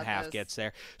sad about one half this. gets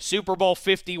there. Super Bowl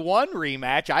 51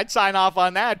 rematch. I'd sign off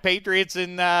on that. Patriots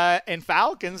and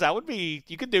Falcons. That would be.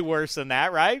 You could do worse than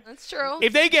that, right? That's true.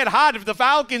 If they get hot, if the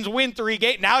Falcons win 3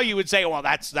 games, now you would say, well,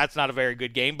 that's not a very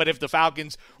good game. But if the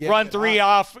Falcons run 3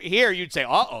 off here, you'd say,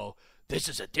 uh-oh. this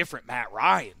is a different Matt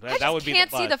Ryan. I just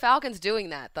can't see the Falcons doing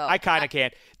that, though. I kind of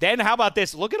can't. Then how about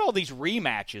this? Look at all these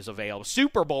rematches available.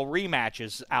 Super Bowl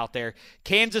rematches out there.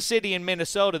 Kansas City and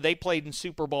Minnesota, they played in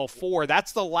Super Bowl IV.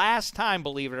 That's the last time,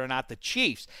 believe it or not, the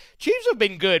Chiefs have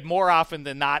been good more often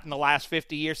than not in the last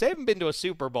 50 years. They haven't been to a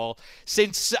Super Bowl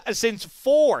since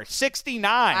 69.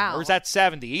 Wow. Or is that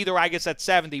 70? Either I guess that's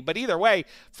 70. But either way,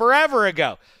 forever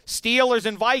ago. Steelers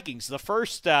and Vikings. The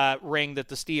first ring that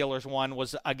the Steelers won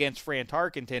was against Fran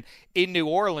Tarkenton in New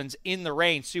Orleans in the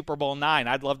rain, Super Bowl IX.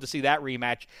 I'd love to see that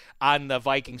rematch on the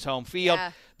Vikings home field.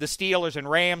 Yeah. The Steelers and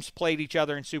Rams played each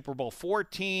other in Super Bowl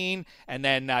XIV, and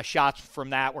then shots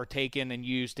from that were taken and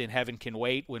used in Heaven Can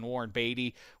Wait when Warren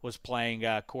Beatty was playing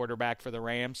quarterback for the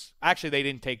Rams. Actually, they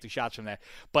didn't take the shots from that,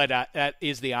 but that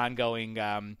is the ongoing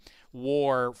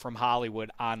war from Hollywood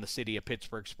on the city of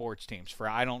Pittsburgh sports teams. For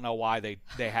I don't know why they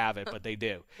have it, but they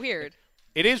do. Weird.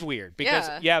 It is weird because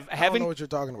you have I Heaven. don't know what you're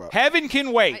talking about. Heaven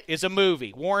Can Wait is a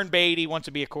movie. Warren Beatty wants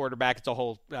to be a quarterback. It's a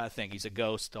whole thing. He's a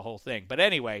ghost, the whole thing. But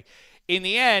anyway, in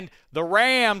the end,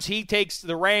 he takes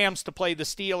the Rams to play the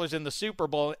Steelers in the Super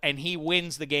Bowl, and he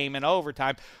wins the game in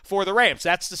overtime for the Rams.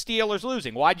 That's the Steelers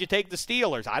losing. Why'd you take the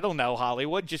Steelers? I don't know,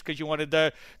 Hollywood, just because you wanted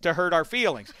to hurt our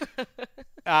feelings.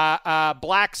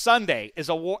 Black Sunday is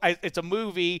it's a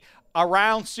movie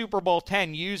around Super Bowl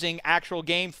X using actual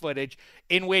game footage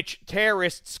in which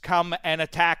terrorists come and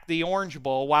attack the Orange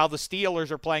Bowl while the Steelers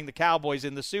are playing the Cowboys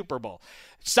in the Super Bowl.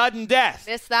 Sudden Death.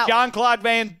 Missed that Jean-Claude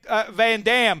Van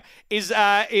Damme is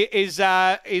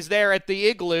there at the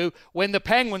Igloo when the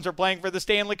Penguins are playing for the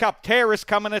Stanley Cup. Terrorists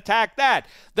come and attack that.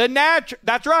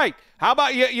 That's right. How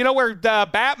about you know where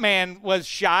Batman was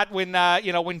shot when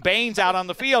Bane's out on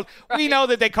the field? Right. We know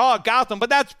that they call it Gotham, but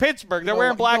that's Pittsburgh. They're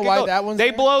wearing black and gold.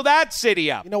 They blow that city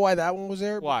up. You know why that one was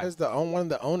there? Why? Because one of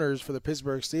the owners for the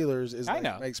Pittsburgh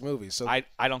Steelers makes movies. So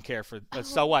I don't care for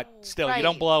so what? Still, right. You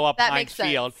don't blow up Heinz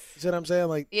Field. You see what I'm saying?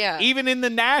 Like even in the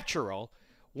natural,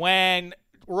 when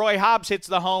Roy Hobbs hits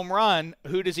the home run,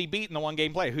 who does he beat in the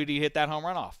one-game play? Who do you hit that home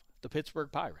run off? The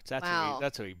Pittsburgh Pirates.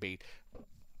 That's who he beat.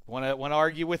 Want to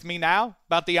argue with me now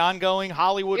about the ongoing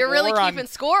Hollywood You're war? You're really keeping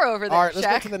score over there, all right, let's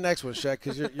Shaq. go to the next one, Shaq,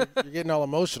 because you're getting all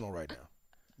emotional right now.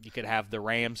 You could have the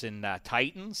Rams and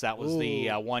Titans. That was the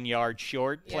 1 yard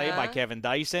short play by Kevin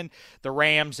Dyson. The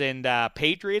Rams and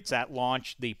Patriots. That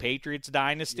launched the Patriots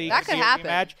dynasty. That could happen.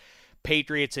 Rematch.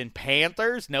 Patriots and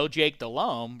Panthers. No Jake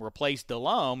Delhomme. Replaced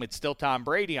Delhomme. It's still Tom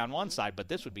Brady on one side, but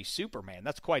this would be Superman.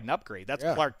 That's quite an upgrade. That's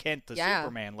Clark Kent to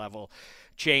Superman level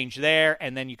change there.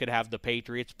 And then you could have the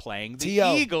Patriots playing the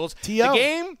Eagles. The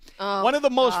game, one of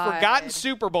the most forgotten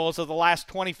Super Bowls of the last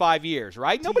 25 years,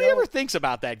 right? Nobody ever thinks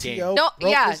about that game.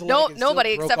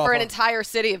 Nobody except for an entire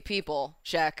city of people,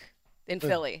 Shaq, in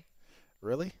Philly.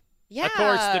 Really? Yeah. Of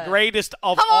course, the greatest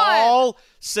of all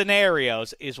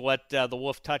scenarios is what the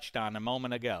Wolf touched on a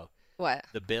moment ago. What?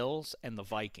 The Bills and the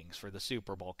Vikings for the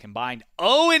Super Bowl combined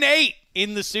 0-8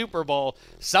 in the Super Bowl.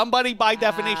 Somebody, by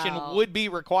definition, would be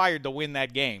required to win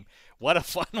that game. What a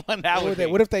fun one that would be.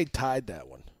 What if they tied that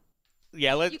one?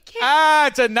 Yeah,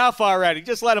 it's enough already.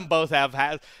 Just let them both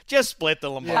have just split the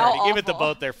Lombardi. Give it to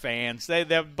both their fans.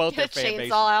 They're both their fan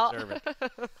bases deserve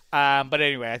it. But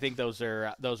anyway, I think those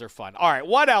are fun. All right,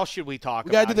 what else should we talk about?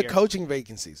 We got to do the coaching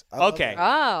vacancies. Okay.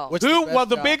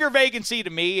 The bigger vacancy to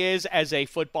me is, as a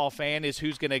football fan, is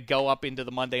who's going to go up into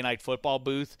the Monday Night Football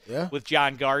booth with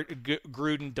John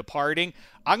Gruden departing.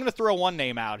 I'm going to throw one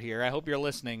name out here. I hope you're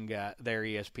listening there,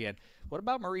 ESPN. What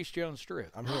about Maurice Jones-Drew?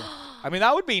 I'm here. I mean,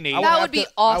 that would be neat. That would be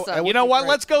awesome. You know what?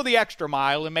 Let's go the extra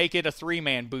mile and make it a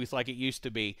three-man booth like it used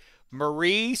to be.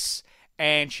 Maurice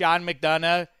and Sean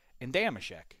McDonough and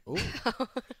Damashek. Ooh.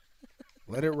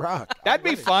 Let it rock. That'd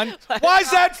be fun. Why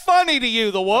is that funny to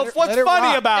you, the Wolf? What's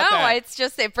funny about that? No, it's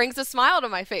just it brings a smile to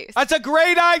my face. That's a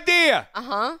great idea.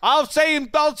 Uh-huh. I'll say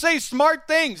smart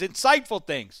things, insightful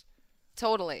things.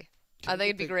 Totally. I think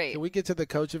it'd be great. Can we get to the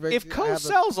coach vacancy? If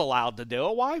Cosell's allowed to do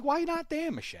it, why not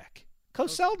Damashek?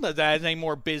 Cosell doesn't have any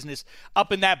more business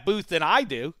up in that booth than I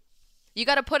do. You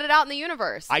got to put it out in the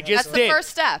universe. I just That's did. the first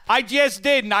step. I just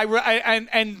did,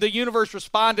 and the universe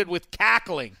responded with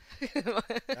cackling,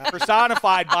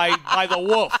 personified by the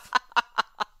wolf.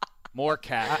 More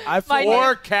cackling.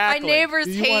 More cackling. My neighbors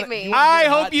hate me. I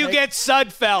hope you get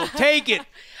Sudfeld. Take it.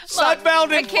 Sudfeld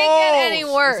and I can't get any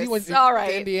worse. All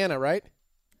right. Indiana, right?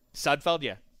 Sudfeld,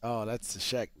 yeah. Oh, that's the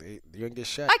Shaq. You're going to get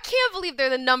Shaq. I can't believe they're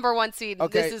the number one seed.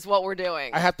 Okay. This is what we're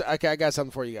doing. I got something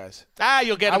for you guys.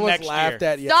 You'll get them next year.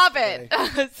 Stop it.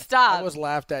 Stop. I was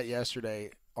laughed at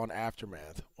yesterday on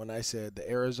Aftermath when I said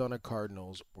the Arizona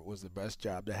Cardinals was the best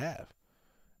job to have.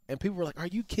 And people were like, are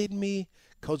you kidding me?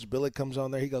 Coach Billick comes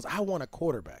on there. He goes, I want a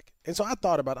quarterback. And so I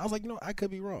thought about it. I was like, I could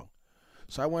be wrong.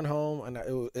 So I went home,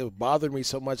 and it bothered me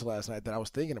so much last night that I was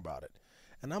thinking about it.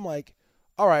 And I'm like,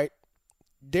 all right,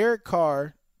 Derek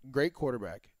Carr, great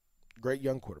quarterback, great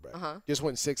young quarterback, just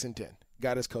went 6-10,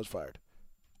 got his coach fired.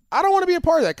 I don't want to be a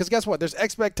part of that because guess what? There's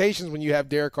expectations when you have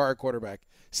Derek Carr at quarterback.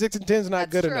 6-10 is not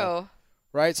good enough,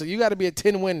 right? So you got to be a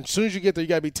 10-win. As soon as you get there, you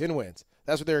got to be 10 wins.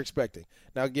 That's what they're expecting.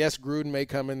 Now, yes, Gruden may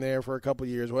come in there for a couple of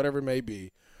years, whatever it may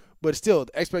be. But still,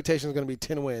 the expectation is going to be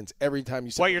 10 wins every time you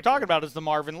see. What you're talking about is the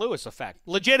Marvin Lewis effect.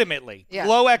 Legitimately. Yeah.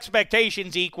 Low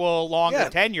expectations equal longer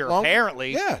tenure,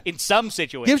 apparently, in some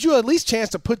situations. Gives you at least chance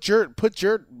to put your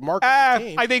mark on the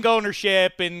team. I think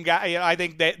ownership and I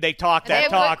think they talk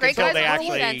that talk until they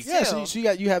actually. Yeah, so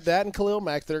you have that and Khalil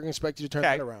Mack that are going to expect you to turn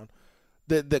that around.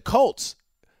 The Colts,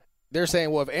 they're saying,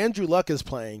 well, if Andrew Luck is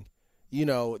playing,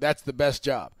 that's the best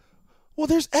job. Well,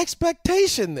 there's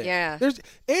expectation there. Yeah. There's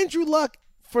Andrew Luck.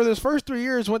 For those first 3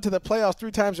 years, went to the playoffs 3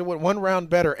 times and went 1 round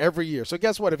better every year. So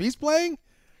guess what? If he's playing,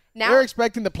 they're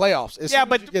expecting the playoffs.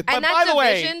 But that by the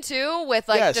way, division too, with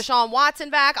Deshaun Watson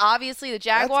back, obviously the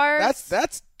Jaguars.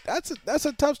 That's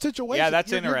a tough situation. Yeah, that's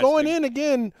you're interesting. You're going in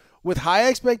again with high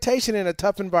expectation in a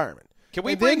tough environment. Can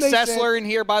we bring Sessler in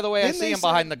here? By the way, I see him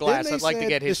behind the glass. I'd like to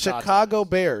get his the Chicago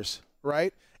Bears,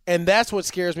 right? And that's what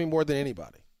scares me more than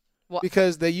anybody,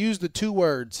 because they use the 2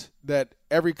 words that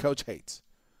every coach hates.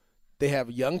 They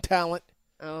have young talent,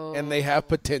 and they have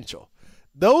potential.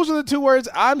 Those are the 2 words.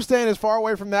 I'm staying as far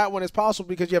away from that one as possible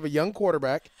because you have a young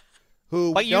quarterback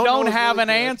who. But you don't have an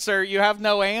answer. You have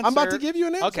no answer. I'm about to give you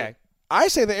an answer. Okay. I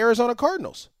say the Arizona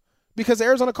Cardinals because the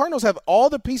Arizona Cardinals have all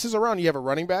the pieces around. You have a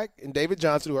running back in David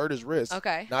Johnson who hurt his wrist,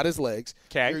 not his legs.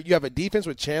 Okay. You have a defense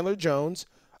with Chandler Jones.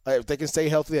 If they can stay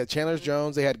healthy, they have Chandler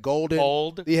Jones. They had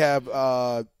Golden. They have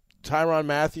Tyrann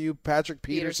Mathieu, Patrick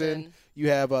Peterson. You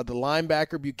have the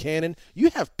linebacker Buchanan.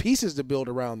 You have pieces to build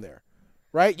around there,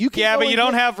 right? You can but you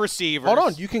don't have receivers. Hold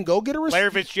on, you can go get a receiver.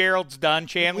 Larry Fitzgerald's done.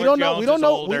 Chandler Jones is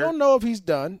older. We don't know if he's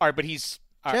done. All right, but he's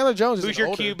Chandler Jones. Who's your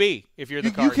older. QB? If you're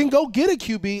the Cardinals, you can go get a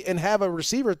QB and have a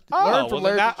receiver. Learn from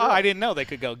Larry Fitzgerald. I didn't know they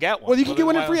could go get one. Well, you can get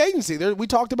one in free agency. We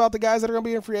talked about the guys that are going to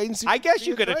be in free agency. I guess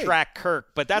you could attract Kirk,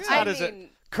 but that's not as a.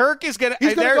 Kirk is going to –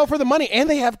 He's going to go for the money, and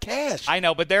they have cash. I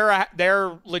know, but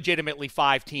they're legitimately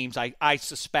 5 teams, I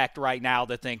suspect right now,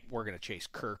 that think we're going to chase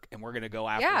Kirk and we're going to go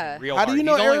after him real hard. How do you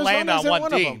know He's only Arizona's landed on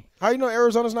one team. How do you know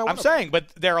Arizona's not one of them? I'm saying, but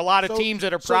there are a lot of teams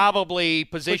that are probably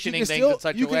positioning things in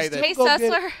such a way that – Hey,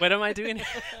 Sessler. What am I doing here?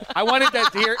 I wanted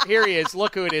to – here he is.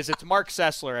 Look who it is. It's Mark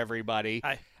Sessler, everybody.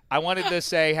 Hi. I wanted to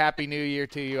say Happy New Year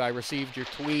to you. I received your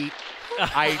tweet.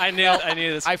 I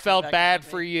knew this. I felt bad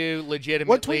for you, legitimately.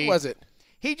 What tweet was it?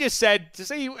 He just said to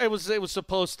say it was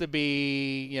supposed to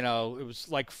be, it was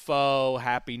like faux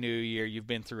Happy New Year. You've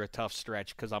been through a tough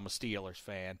stretch because I'm a Steelers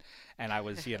fan, and I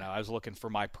was, I was looking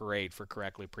for my parade for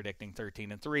correctly predicting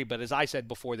 13-3. But as I said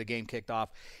before the game kicked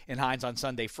off in Hines on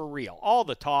Sunday, for real, all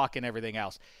the talk and everything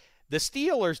else, the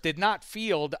Steelers did not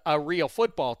field a real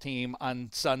football team on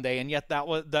Sunday, and yet that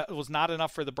was not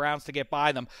enough for the Browns to get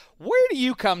by them. Where do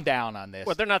you come down on this?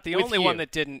 Well, they're not the only one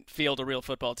that didn't field a real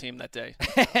football team that day.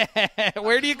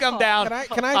 Where do you come down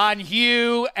on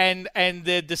Hugh and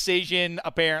the decision,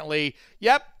 apparently,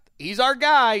 yep, he's our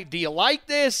guy. Do you like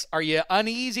this? Are you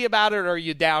uneasy about it, or are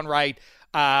you downright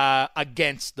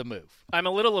against the move? I'm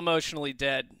a little emotionally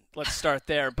dead. Let's start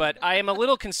there. But I am a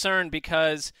little concerned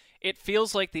because it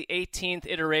feels like the 18th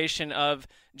iteration of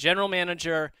general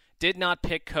manager did not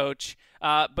pick coach.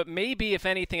 But maybe, if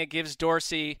anything, it gives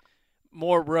Dorsey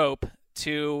more rope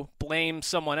to blame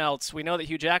someone else. We know that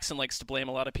Hugh Jackson likes to blame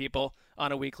a lot of people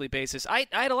on a weekly basis. I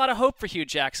had a lot of hope for Hugh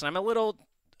Jackson. I'm a little,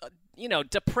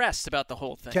 depressed about the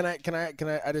whole thing. Can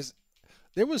I just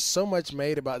 – there was so much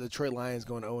made about Detroit Lions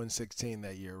going 0-16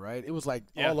 that year, right? It was like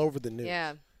all over the news.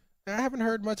 Yeah. I haven't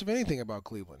heard much of anything about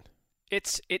Cleveland.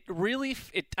 It really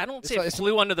I don't say it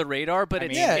flew under the radar, but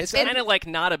it's kind of like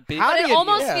not a big. But it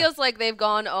almost feels like they've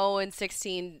gone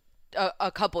 0-16 a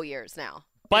couple years now.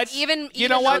 But even you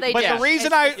know what? But the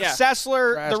reason I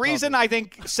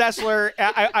think Sessler,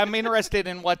 I'm interested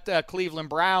in what Cleveland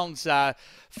Browns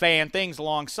fan thinks,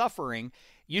 long suffering.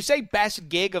 You say best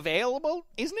gig available?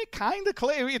 Isn't it kind of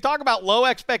clear? You talk about low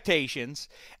expectations,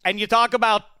 and you talk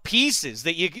about pieces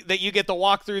that you get to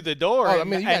walk through the door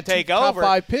and take over. Top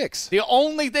 5 picks. The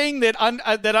only thing that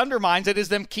undermines it is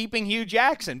them keeping Hugh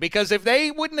Jackson, because if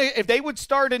they would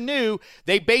start anew,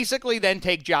 they basically then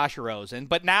take Josh Rosen.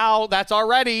 But now that's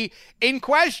already in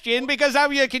question, because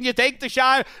can you take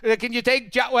Deshaun?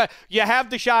 You have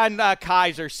Deshaun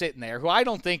Kaiser sitting there, who I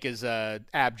don't think is an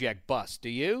abject bust. Do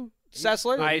you?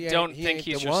 Sessler? I don't think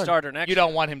he's your starter next year. You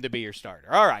don't want him to be your starter.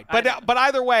 All right. But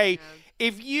either way,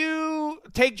 if you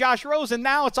take Josh Rosen,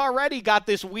 now it's already got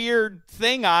this weird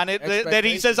thing on it that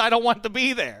he says, I don't want to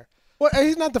be there. Well,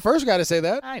 he's not the first guy to say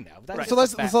that. I know. So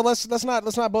let's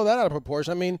not blow that out of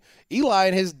proportion. I mean, Eli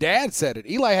and his dad said it.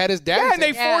 Eli had his dad. Yeah, and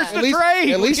they forced the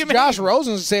trade. At least Josh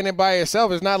Rosen's saying it by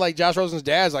himself. It's not like Josh Rosen's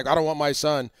dad's like, I don't want my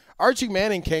son. Archie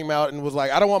Manning came out and was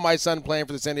like, I don't want my son playing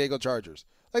for the San Diego Chargers.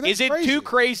 Like, is it too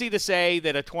crazy to say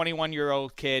that a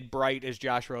 21-year-old kid, bright as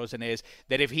Josh Rosen is,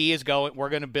 that if he is going, we're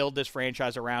going to build this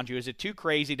franchise around you? Is it too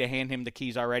crazy to hand him the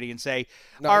keys already and say,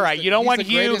 all right, you don't want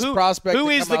you? Who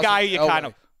is the guy you kind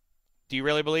of? Do you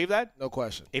really believe that? No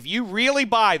question. If you really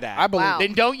buy that, I believe.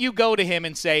 Then don't you go to him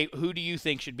and say, who do you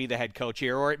think should be the head coach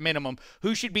here? Or at minimum,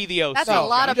 who should be the OC? That's a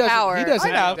lot of power. He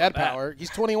doesn't have that power. He's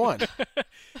 21.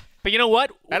 But you know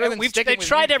what? They've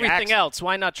tried everything else.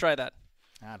 Why not try that?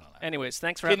 I don't know. Anyways,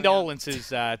 thanks for having me. Condolences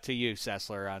to you,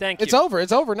 Sessler. Thank you. It's over.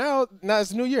 It's over now. Now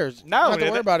it's New Year's. No, you don't have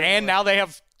to worry about it and now they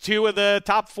have 2 of the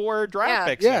top 4 draft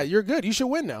picks. Yeah, you're good. You should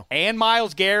win now. And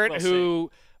Myles Garrett,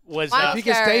 who was Miles if he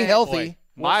can stay healthy.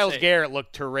 Myles Garrett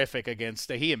looked terrific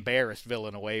against. He embarrassed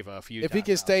Villanueva a few times. If he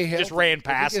can stay healthy, just ran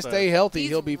past. If he can stay healthy,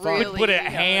 he'll be fine. Really put a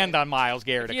hand on Myles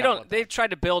Garrett. They've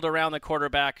tried to build around the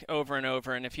quarterback over and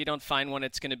over, and if you don't find one,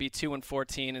 it's going to be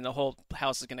 2-14, and the whole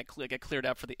house is going to get cleared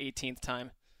out for the 18th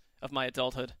time of my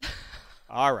adulthood.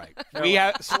 All right, we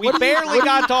barely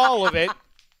got to all of it.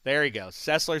 There he goes.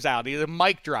 Sessler's out. He did a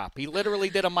mic drop. He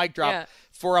literally did a mic drop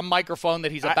for a microphone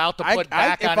that he's about to put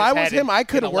back on his head. If I was him, I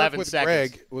could have worked with seconds.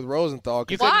 Greg, with Rosenthal.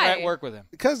 You couldn't work with him.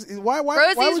 Because why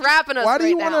Rosie's rapping us why do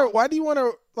you right now. Why do you want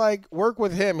to work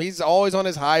with him? He's always on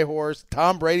his high horse.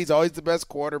 Tom Brady's always the best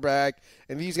quarterback,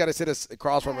 and he's got to sit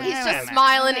across from him. He's just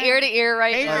smiling ear to ear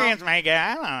right now. Adrian's my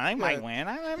guy. I don't know. They might win.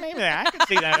 Maybe I could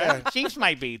see that. The Chiefs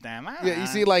might beat them. You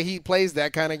see, he plays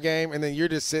that kind of game, and then you're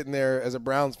just sitting there as a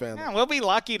Browns fan. Yeah, we'll be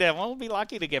lucky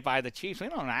to get by the Chiefs. We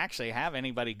don't actually have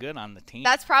anybody good on the team.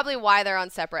 That's probably why they're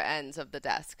on separate ends of the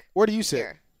desk. Where do you sit?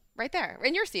 Here. Right there.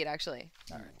 In your seat, actually.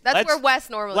 All right. That's where Wes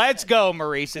normally Let's sits. go,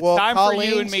 Maurice. It's time Colleen's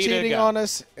for you and me to go. cheating on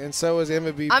us, and so is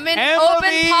MVP. I'm in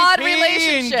open pod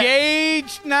relationship.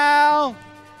 Engaged now.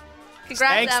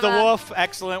 Congrats, Thanks, Emma. The Wolf.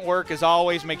 Excellent work as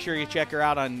always. Make sure you check her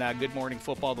out on Good Morning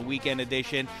Football, the weekend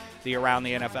edition, the Around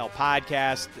the NFL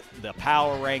podcast, the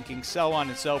power rankings, so on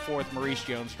and so forth. Maurice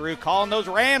Jones-Drew calling those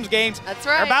Rams games. That's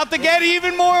right. They're about to get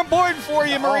even more important for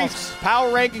you, Maurice.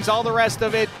 Power rankings, all the rest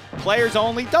of it. Players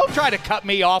only. Don't try to cut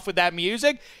me off with that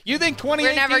music. You think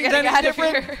 2018 We're never is going to any get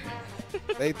different?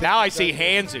 here. Now I see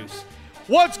Hanzus.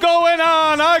 What's going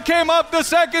on? I came up the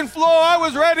second floor. I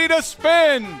was ready to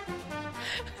spin.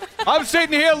 I'm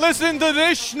sitting here listening to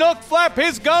this schnook flap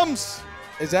his gums.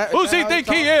 Who's he think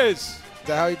he is? Is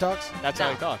that how he talks? That's how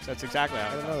he talks. That's exactly how I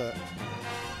he don't talks. know that.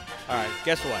 All right,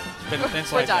 guess what? It's been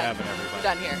nice We're to done. having everybody. We're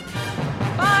done here.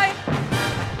 Bye.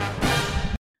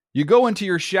 You go into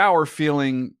your shower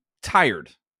feeling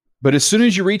tired, but as soon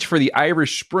as you reach for the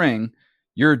Irish Spring,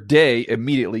 your day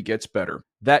immediately gets better.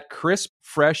 That crisp,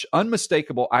 fresh,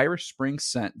 unmistakable Irish Spring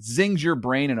scent zings your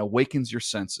brain and awakens your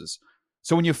senses.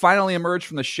 So when you finally emerge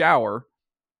from the shower,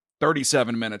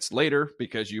 37 minutes later,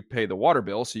 because you pay the water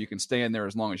bill so you can stay in there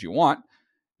as long as you want,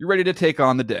 you're ready to take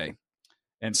on the day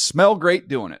and smell great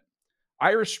doing it.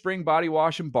 Irish Spring Body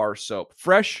Wash and Bar Soap.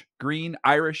 Fresh, green,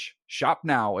 Irish. Shop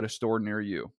now at a store near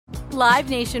you. Live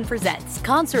Nation presents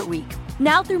Concert Week.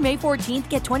 Now through May 14th,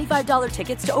 get $25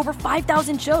 tickets to over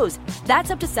 5,000 shows. That's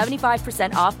up to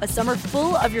 75% off a summer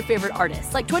full of your favorite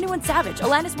artists like 21 Savage,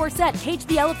 Alanis Morissette, Cage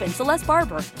the Elephant, Celeste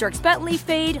Barber, Dierks Bentley,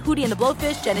 Fade, Hootie and the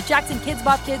Blowfish, Janet Jackson, Kids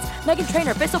Bop Kids, Meghan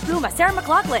Trainor, Peso Pluma, Sarah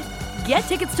McLachlan. Get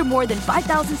tickets to more than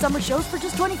 5,000 summer shows for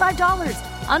just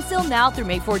 $25. On sale now through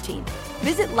May 14th.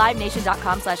 Visit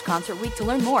LiveNation.com/Concert Week to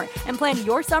learn more and plan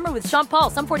your summer with Sean Paul,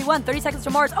 Sum 41, 30 Seconds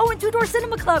to Mars, and Two Door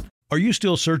Cinema Club. Are you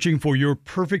still searching for your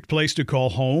perfect place to call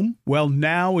home? Well,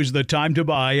 now is the time to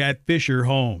buy at Fisher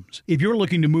Homes. If you're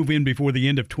looking to move in before the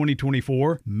end of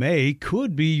 2024, May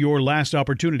could be your last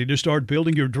opportunity to start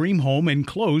building your dream home and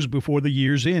close before the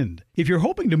year's end. If you're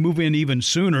hoping to move in even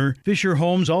sooner, Fisher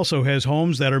Homes also has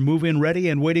homes that are move-in ready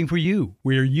and waiting for you,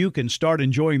 where you can start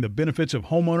enjoying the benefits of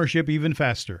homeownership even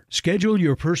faster. Schedule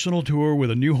your personal tour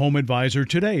with a new home advisor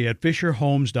today at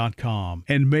FisherHomes.com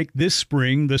and make this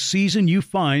spring the season you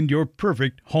find your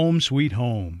perfect home sweet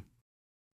home.